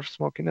idea of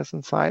smokiness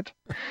inside.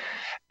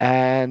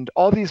 And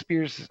all these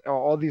beers, or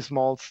all these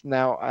malts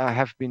now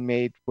have been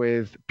made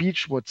with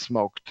beechwood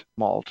smoked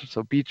malt.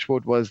 So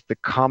beechwood was the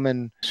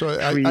common So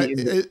tree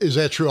in the is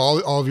that true?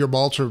 All of your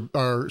malts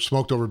are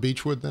smoked over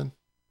beechwood then?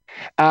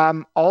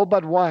 all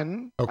but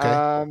one.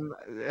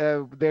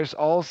 Okay. There's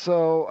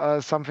also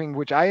something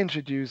which I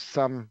introduced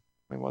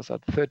when was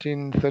that,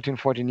 14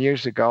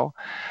 years ago.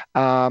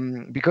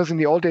 Because in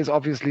the old days,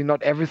 obviously,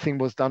 not everything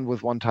was done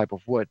with one type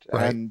of wood.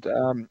 Right. And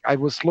I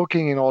was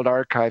looking in old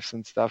archives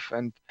and stuff,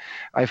 and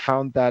I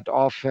found that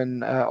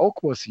often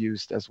oak was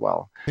used as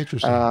well.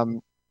 Interesting.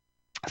 Um,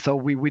 So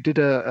we did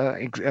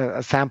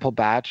a sample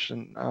batch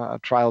and a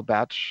trial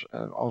batch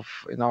of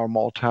in our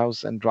malt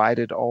house and dried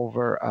it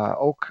over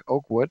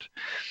oak wood.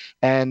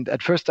 And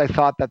at first, I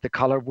thought that the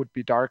color would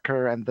be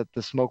darker and that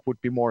the smoke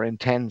would be more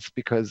intense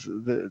because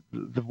the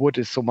wood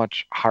is so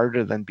much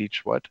harder than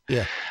beech wood.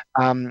 Yeah.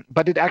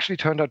 But it actually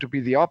turned out to be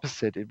the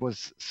opposite. It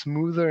was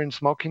smoother in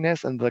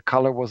smokiness, and the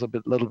color was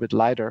little bit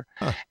lighter.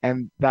 Huh.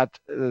 And that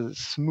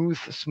smooth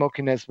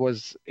smokiness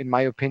was, in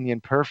my opinion,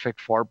 perfect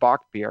for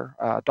bock beer,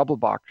 double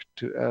bock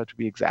to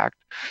be exact.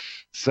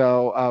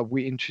 So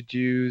we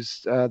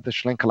introduced the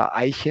Shlenkerla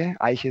Eiche.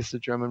 Eiche is the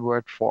German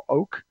word for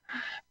oak,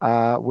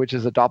 which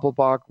is a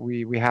doppelbock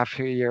we have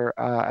here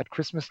at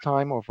Christmas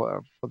time or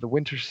for the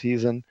winter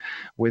season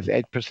with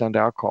 8%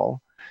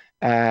 alcohol.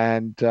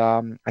 And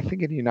I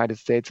think in the United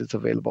States it's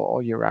available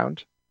all year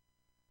round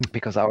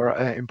because our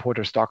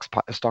importer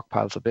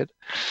stockpiles a bit.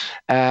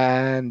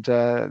 And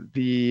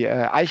the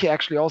Eiche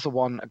actually also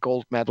won a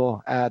gold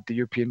medal at the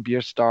European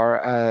Beer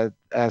Star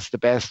as the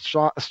best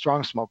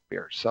strong smoke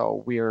beer.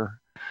 So we're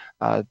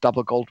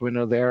double gold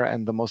winner there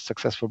and the most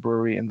successful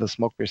brewery in the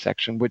smoke beer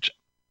section, which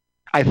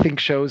I think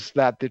shows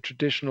that the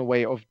traditional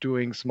way of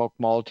doing smoked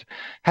malt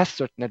has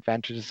certain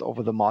advantages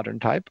over the modern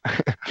type.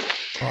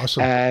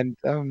 Awesome.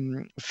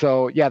 And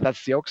so, yeah,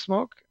 that's the oak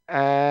smoke.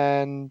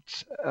 And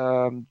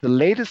the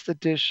latest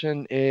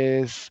addition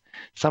is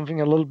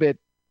something a little bit,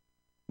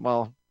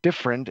 well,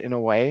 different in a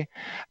way.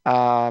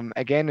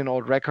 Again, in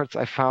old records,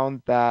 I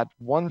found that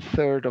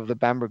 1/3 of the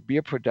Bamberg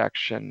beer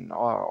production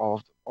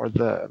or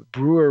the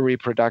brewery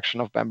production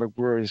of Bamberg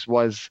breweries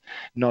was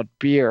not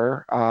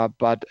beer,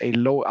 but a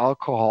low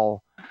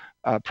alcohol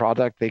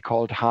product they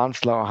called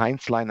Hansler or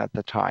Heinzlein at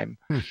the time.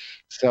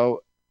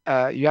 So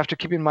you have to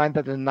keep in mind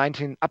that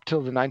up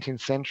till the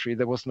 19th century,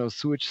 there was no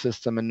sewage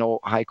system and no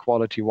high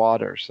quality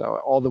water. So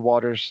all the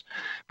waters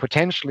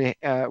potentially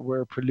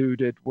were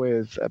polluted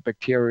with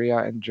bacteria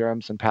and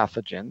germs and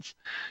pathogens.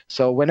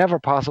 So whenever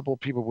possible,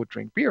 people would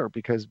drink beer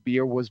because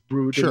beer was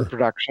brewed in the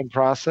production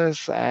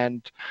process,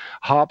 and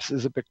hops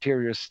is a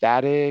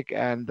bacteriostatic,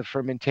 and the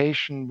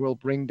fermentation will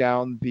bring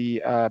down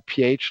the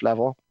pH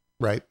level.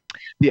 Right.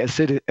 The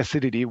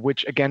acidity,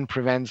 which again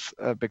prevents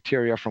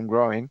bacteria from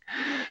growing.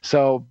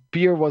 So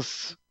beer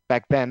was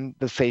back then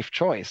the safe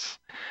choice.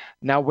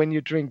 Now, when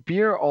you drink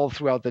beer all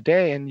throughout the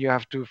day and you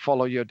have to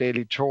follow your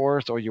daily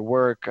chores or your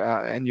work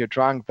and you're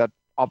drunk, that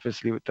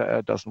obviously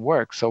doesn't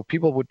work. So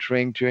people would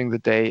drink during the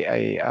day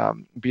a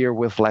beer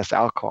with less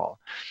alcohol.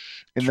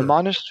 In the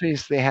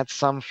monasteries, they had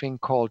something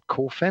called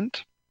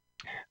Kofent,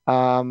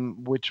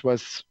 which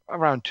was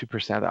around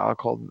 2%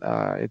 alcohol.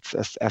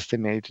 It's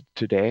estimated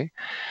today.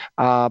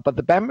 But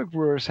the Bamberg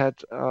brewers had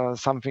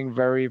something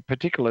very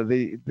particular.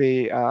 They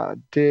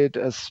did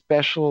a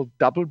special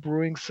double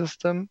brewing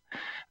system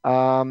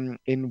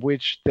in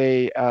which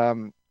they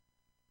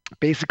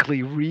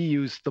basically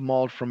reused the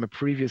malt from a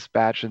previous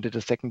batch and did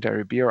a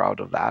secondary beer out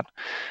of that,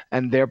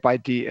 and thereby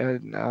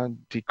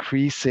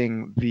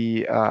decreasing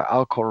the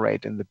alcohol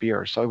rate in the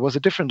beer. So it was a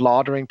different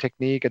lautering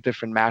technique, a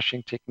different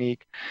mashing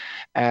technique,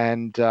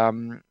 and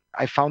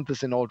I found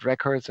this in old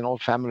records, in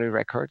old family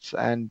records,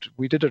 and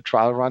we did a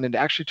trial run, and it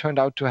actually turned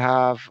out to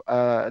have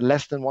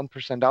less than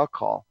 1%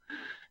 alcohol.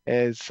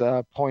 It's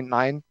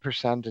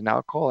 0.9% in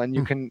alcohol, and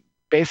you can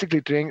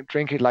basically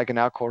drink it like an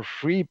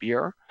alcohol-free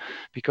beer,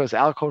 because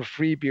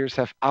alcohol-free beers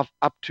have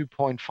up to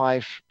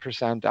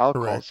 0.5% alcohol.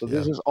 Correct, so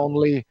this is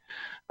only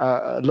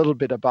a little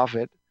bit above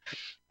it.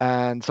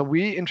 And so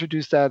we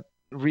reintroduced that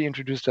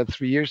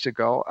 3 years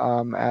ago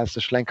as the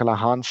Shlenkerla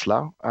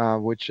Hansler,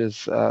 which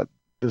is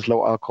this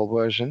low alcohol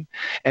version.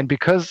 And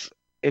because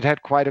it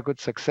had quite a good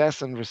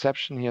success and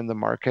reception here in the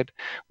market,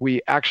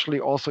 we actually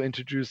also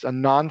introduced a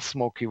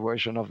non-smoky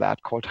version of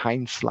that called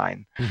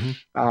Heinzlein.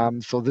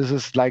 So this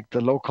is like the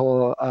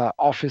local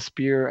office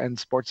beer and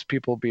sports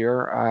people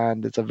beer,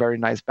 and it's a very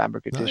nice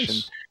Bamberg edition.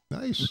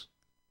 Nice.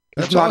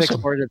 It's not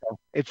exported though.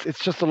 It's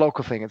just a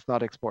local thing. It's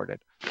not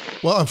exported.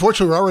 Well,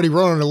 unfortunately, we're already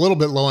running a little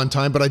bit low on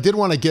time, but I did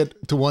want to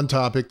get to one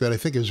topic that I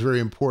think is very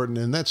important,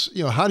 and that's,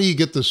 how do you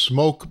get the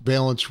smoke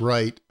balance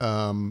right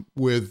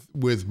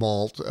with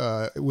malt,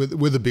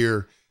 with a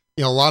beer?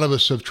 A lot of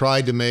us have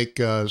tried to make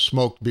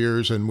smoked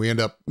beers, and we end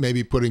up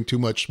maybe putting too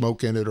much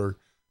smoke in it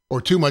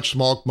or too much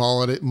smoked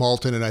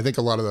malt in it. I think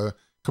a lot of the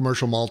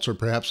commercial malts are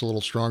perhaps a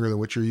little stronger than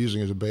what you're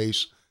using as a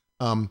base.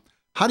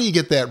 How do you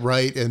get that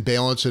right and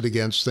balance it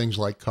against things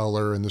like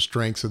color and the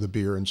strength of the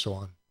beer and so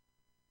on?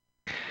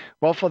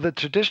 Well, for the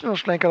traditional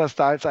Schlenkerla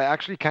styles, I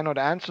actually cannot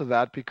answer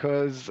that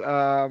because it's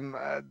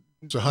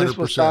 100%. This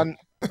was done.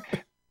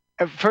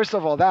 First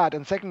of all, that,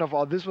 and second of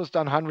all, this was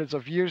done hundreds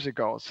of years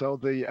ago. So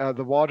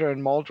the water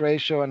and malt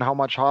ratio and how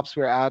much hops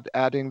we're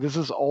adding, this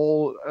is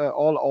all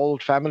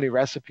old family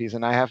recipes,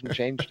 and I haven't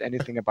changed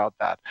anything about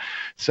that.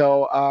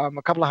 So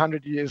a couple of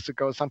 100 years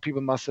ago, some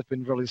people must have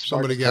been really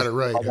smart. Somebody got it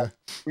right, huh?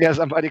 Yeah,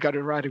 somebody got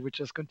it right. We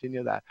just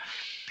continue that.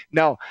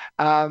 No,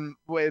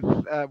 with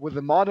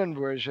the modern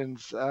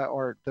versions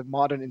or the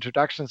modern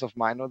introductions of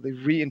mine, or the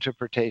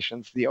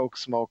reinterpretations, the oak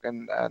smoke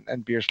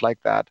and beers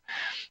like that.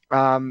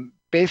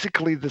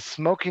 basically the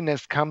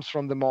smokiness comes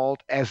from the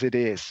malt as it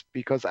is,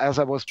 because as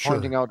I was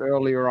pointing out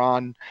earlier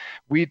on,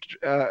 we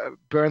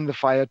burn the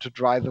fire to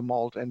dry the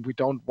malt, and we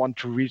don't want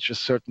to reach a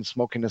certain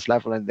smokiness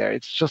level in there.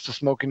 It's just a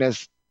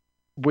smokiness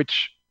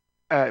which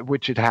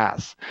it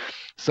has.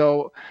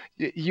 So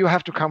you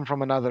have to come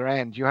from another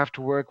end. You have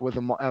to work with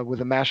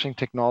a mashing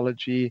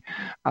technology.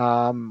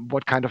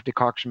 What kind of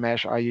decoction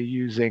mash are you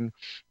using?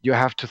 You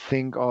have to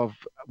think of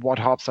what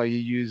hops are you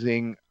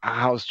using,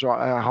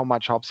 how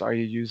much hops are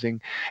you using,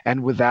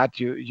 and with that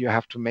you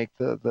have to make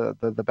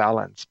the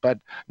balance, but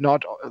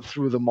not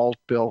through the malt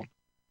bill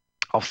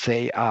of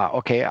say,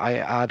 okay, I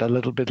add a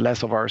little bit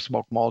less of our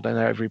smoked malt and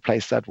I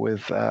replace that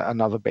with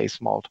another base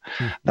malt.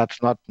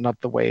 That's not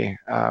the way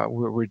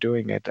we're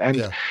doing it.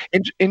 And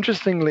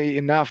interestingly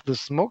enough, the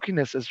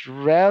smokiness is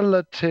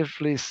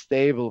relatively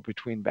stable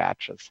between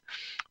batches.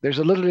 There's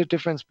a little bit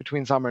difference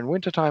between summer and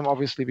winter time,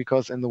 obviously,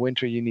 because in the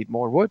winter you need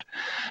more wood,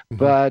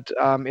 but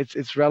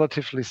it's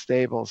relatively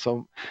stable.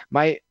 So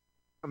my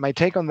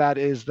take on that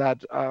is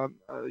that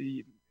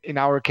in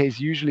our case,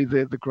 usually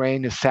the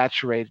grain is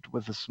saturated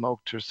with the smoke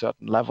to a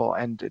certain level,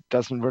 and it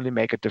doesn't really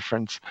make a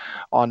difference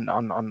on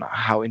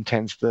how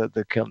intense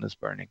the kiln is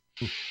burning.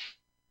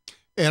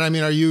 And I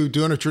mean, are you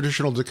doing a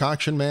traditional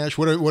decoction mash?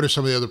 What are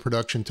some of the other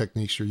production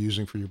techniques you're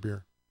using for your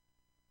beer?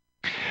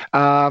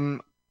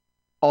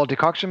 All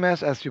decoction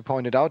mash, as you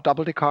pointed out,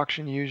 double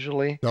decoction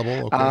usually.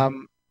 Double, okay.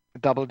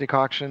 Double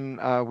decoction.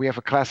 We have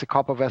a classic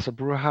copper vessel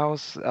brew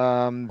house.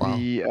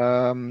 The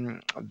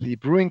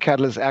brewing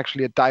kettle is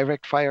actually a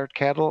direct fired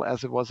kettle,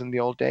 as it was in the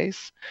old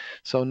days.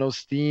 So no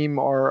steam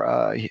or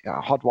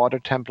hot water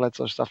templates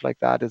or stuff like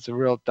that. It's a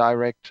real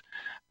direct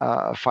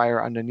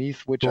fire underneath,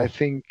 which I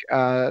think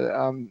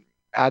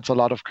adds a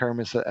lot of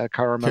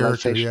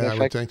caramelization yeah, effect. I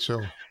would think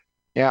so.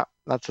 Yeah,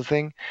 that's the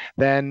thing.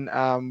 Then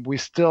we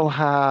still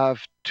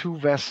have two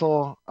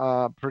vessel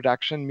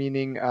production,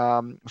 meaning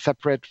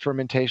separate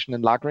fermentation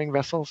and lagering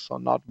vessels, so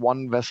not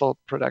one vessel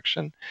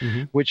production,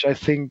 which I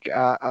think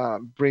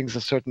brings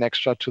a certain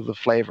extra to the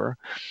flavor.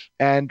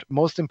 And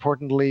most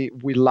importantly,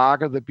 we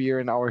lager the beer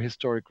in our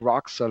historic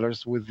rock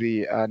cellars with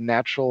the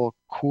natural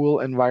cool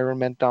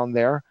environment down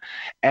there,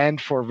 and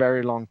for a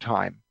very long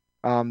time.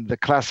 The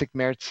classic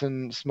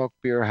Märzen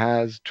smoked beer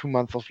has 2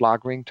 months of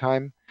lagering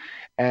time,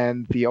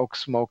 and the oak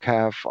smoke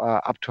have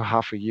up to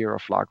half a year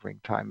of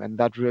lagering time, and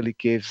that really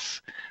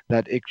gives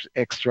that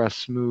extra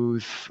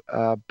smooth,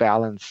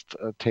 balanced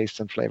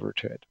taste and flavor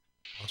to it.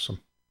 Awesome.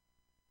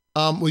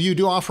 Well, you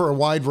do offer a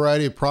wide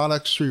variety of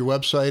products through your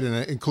website, and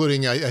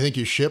including, I think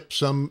you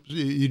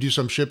do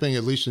some shipping,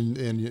 at least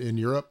in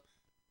Europe.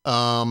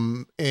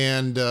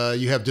 And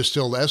you have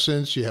distilled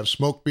essence, you have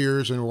smoked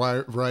beers, and a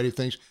wide variety of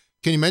things.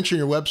 Can you mention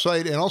your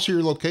website and also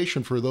your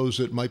location for those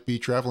that might be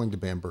traveling to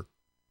Bamberg?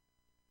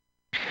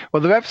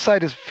 Well, the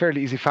website is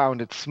fairly easy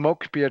found. It's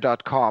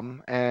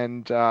smokedbeer.com,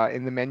 and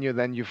in the menu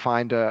then you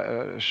find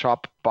a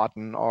shop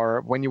button,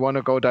 or when you want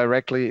to go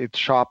directly, it's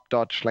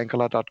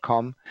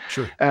shop.shlenkerla.com.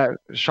 Sure.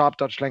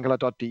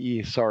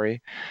 Shop.shlenkerla.de,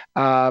 sorry.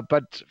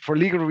 But for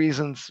legal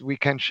reasons, we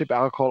can ship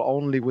alcohol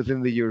only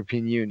within the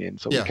European Union.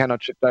 So we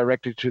cannot ship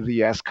directly to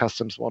the US.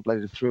 Customs won't let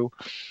it through.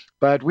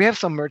 But we have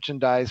some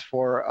merchandise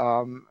for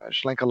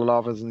Shlenkerla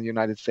lovers in the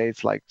United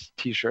States, like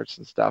T-shirts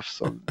and stuff.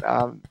 So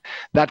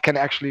that can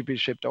actually be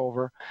shipped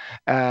over.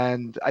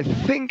 And I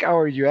think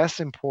our US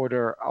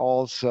importer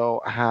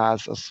also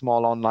has a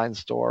small online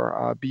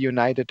store.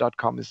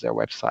 BeUnited.com is their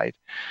website.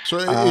 So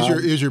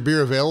is your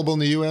beer available in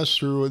the US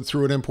through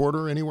an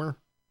importer anywhere?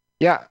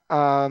 Yeah,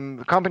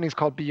 the company is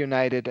called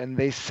BeUnited, and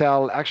they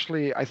sell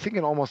actually, I think,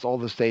 in almost all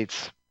the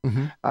states.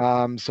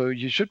 So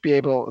you should be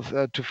able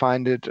to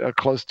find it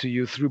close to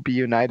you through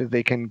BeUnited.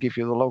 They can give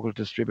you the local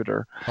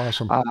distributor.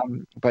 Awesome.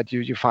 But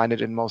you find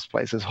it in most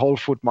places. Whole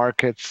food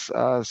markets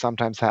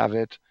sometimes have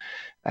it,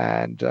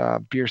 and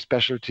beer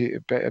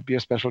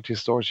specialty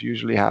stores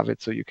usually have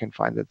it, so you can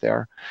find it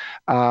there.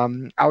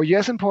 Our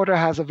US importer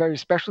has a very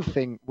special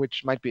thing,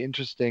 which might be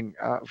interesting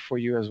for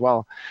you as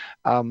well.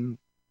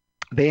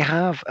 They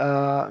have,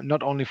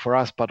 not only for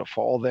us, but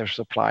for all their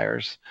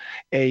suppliers,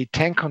 a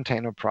tank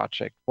container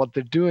project. What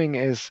they're doing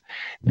is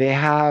they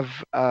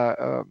have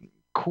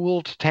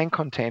cooled tank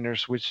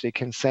containers, which they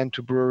can send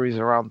to breweries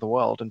around the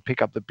world and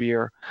pick up the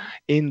beer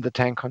in the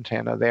tank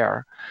container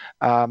there.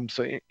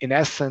 So in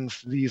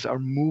essence, these are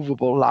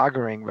movable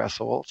lagering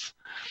vessels.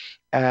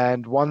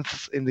 And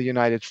once in the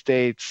United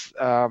States,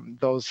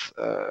 the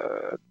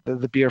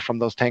beer from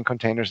those tank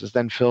containers is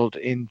then filled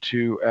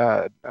into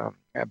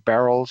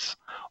barrels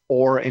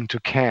or into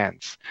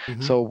cans.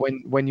 So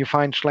when you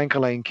find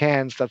Shlenkerla in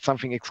cans, that's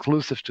something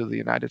exclusive to the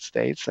United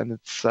States, and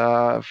it's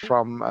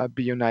from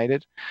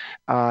BeUnited.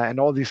 And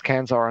all these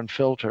cans are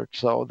unfiltered.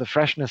 So the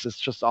freshness is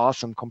just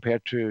awesome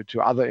compared to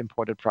other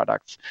imported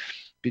products,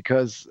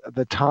 because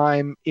the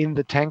time in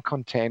the tank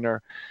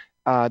container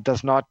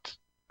does not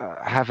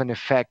have an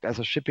effect as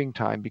a shipping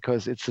time,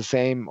 because it's the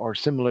same or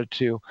similar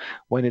to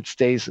when it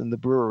stays in the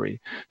brewery.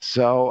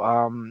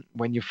 So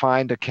when you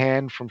find a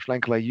can from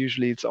Schlenkerla,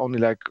 usually it's only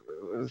like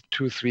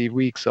 2-3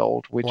 weeks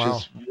old, which Wow.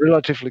 is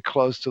relatively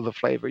close to the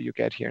flavor you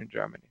get here in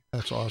Germany.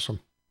 That's awesome.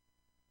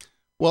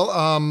 Well,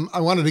 I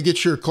wanted to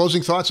get your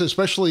closing thoughts,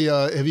 especially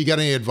have you got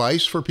any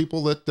advice for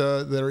people that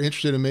are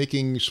interested in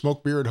making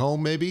smoked beer at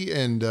home, maybe,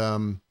 and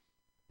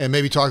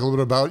maybe talk a little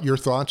bit about your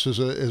thoughts as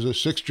a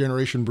sixth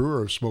generation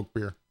brewer of smoked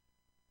beer.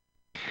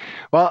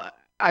 Well,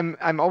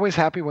 I'm always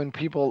happy when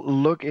people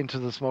look into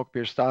the smoked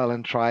beer style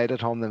and try it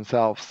at home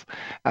themselves.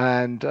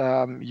 And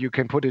you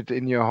can put it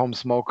in your home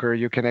smoker.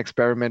 You can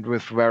experiment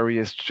with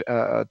various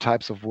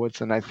types of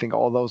woods, and I think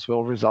all those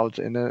will result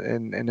in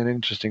an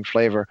interesting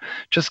flavor.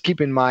 Just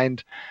keep in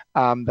mind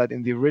that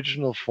in the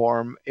original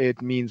form, it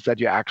means that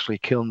you actually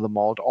kiln the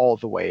malt all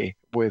the way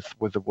with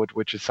the wood,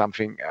 which is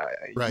something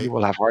Right. you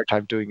will have a hard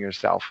time doing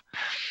yourself.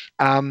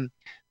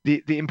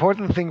 The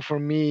important thing for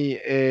me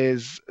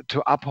is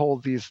to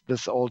uphold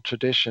this old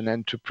tradition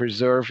and to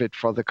preserve it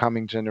for the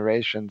coming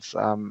generations.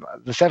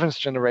 The seventh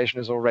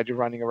generation is already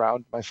running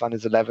around. My son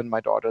is 11,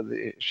 my daughter,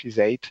 she's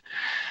 8,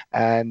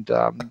 and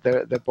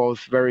they're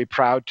both very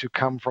proud to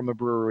come from a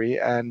brewery.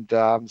 And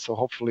so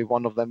hopefully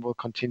one of them will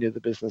continue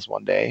the business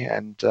one day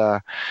and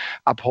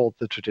uphold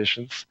the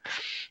traditions.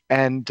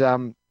 And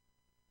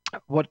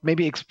what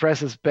maybe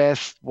expresses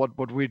best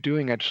what we're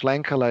doing at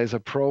Shlenkerla is a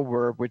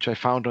proverb which I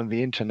found on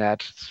the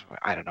internet.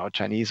 I don't know,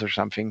 Chinese or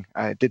something.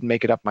 I didn't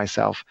make it up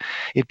myself.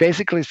 It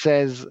basically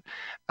says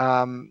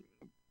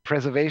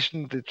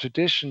preservation, the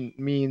tradition,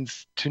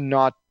 means to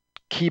not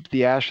keep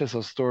the ashes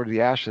or store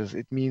the ashes.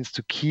 It means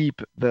to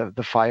keep the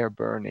fire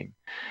burning.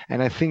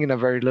 And I think in a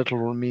very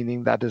literal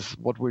meaning, that is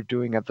what we're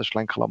doing at the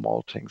Shlenkerla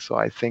malting. So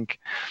I think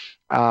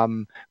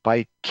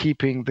by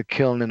keeping the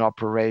kiln in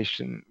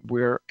operation,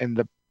 we're in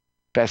the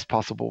best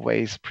possible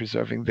ways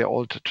preserving the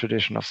old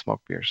tradition of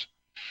smoked beers.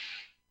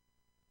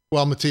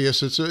 Well,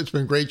 Matthias, it's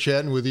been great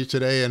chatting with you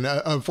today, and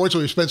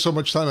unfortunately, we spent so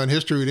much time on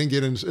history, we didn't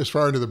get as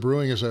far into the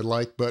brewing as I'd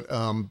like. But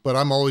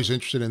I'm always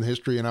interested in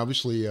history, and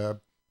obviously,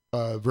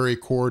 very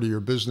core to your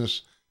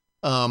business.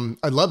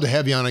 I'd love to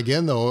have you on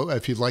again, though,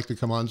 if you'd like to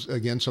come on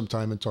again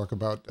sometime and talk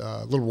about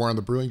a little more on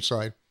the brewing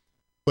side.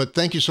 But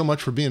thank you so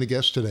much for being a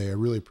guest today. I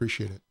really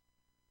appreciate it.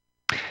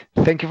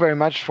 Thank you very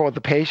much for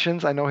the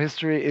patience. I know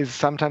history is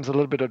sometimes a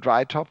little bit a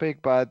dry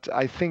topic, but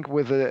I think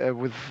with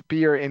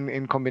beer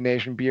in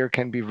combination, beer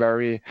can be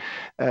very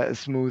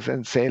smooth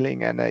and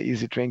sailing and an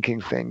easy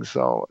drinking thing.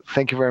 So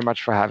thank you very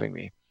much for having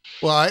me.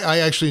 Well, I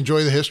actually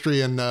enjoy the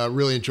history and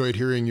really enjoyed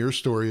hearing your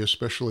story,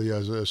 especially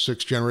as a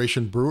sixth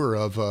generation brewer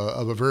of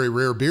a very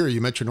rare beer.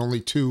 You mentioned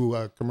only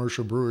 2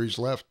 commercial breweries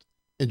left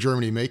in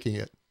Germany making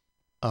it.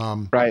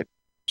 Right.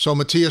 So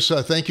Matthias,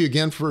 thank you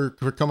again for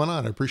coming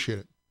on. I appreciate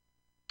it.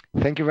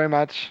 Thank you very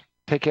much.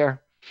 Take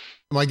care.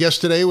 My guest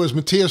today was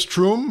Matthias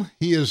Trum.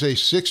 He is a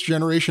sixth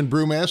generation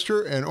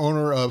brewmaster and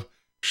owner of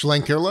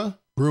Shlenkerla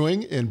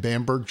Brewing in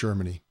Bamberg,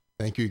 Germany.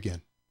 Thank you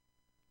again.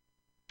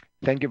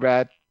 Thank you,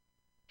 Brad.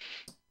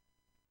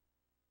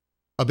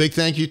 A big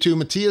thank you to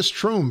Matthias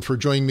Trum for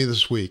joining me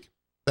this week.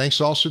 Thanks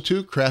also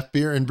to Craft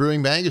Beer and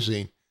Brewing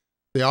Magazine.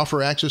 They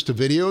offer access to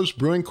videos,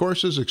 brewing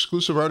courses,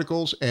 exclusive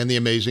articles, and the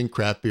amazing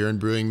Craft Beer and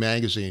Brewing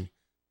Magazine.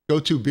 Go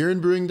to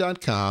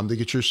beerandbrewing.com to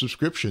get your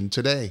subscription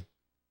today.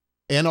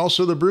 And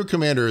also the Brew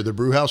Commander, the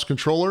brewhouse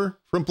controller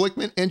from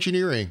Blickman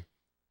Engineering.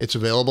 It's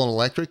available in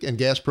electric and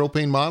gas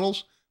propane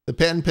models. The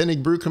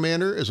patent-pending Brew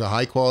Commander is a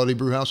high-quality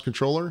brewhouse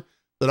controller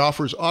that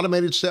offers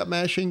automated step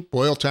mashing,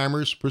 boil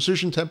timers,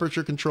 precision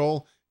temperature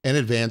control, and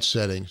advanced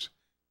settings.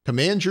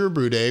 Command your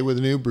brew day with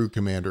a new Brew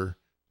Commander.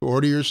 To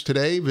order yours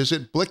today,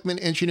 visit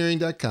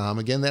blickmanengineering.com.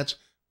 Again, that's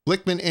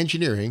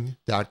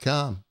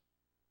blickmanengineering.com.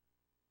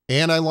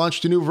 And I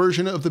launched a new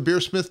version of the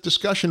BeerSmith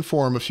discussion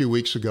forum a few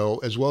weeks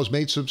ago, as well as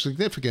made some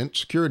significant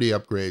security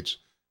upgrades.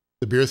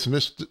 The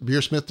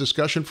BeerSmith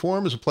discussion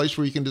forum is a place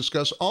where you can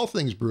discuss all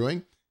things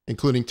brewing,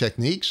 including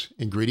techniques,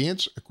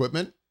 ingredients,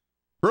 equipment,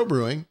 pro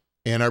brewing,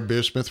 and our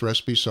BeerSmith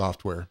recipe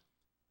software.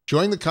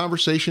 Join the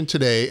conversation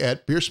today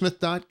at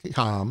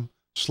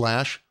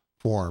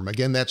beersmith.com/forum.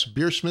 Again, that's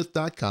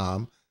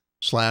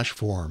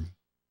beersmith.com/forum.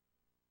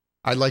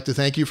 I'd like to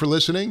thank you for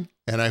listening,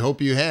 and I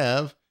hope you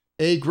have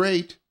a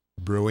great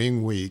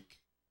brewing week.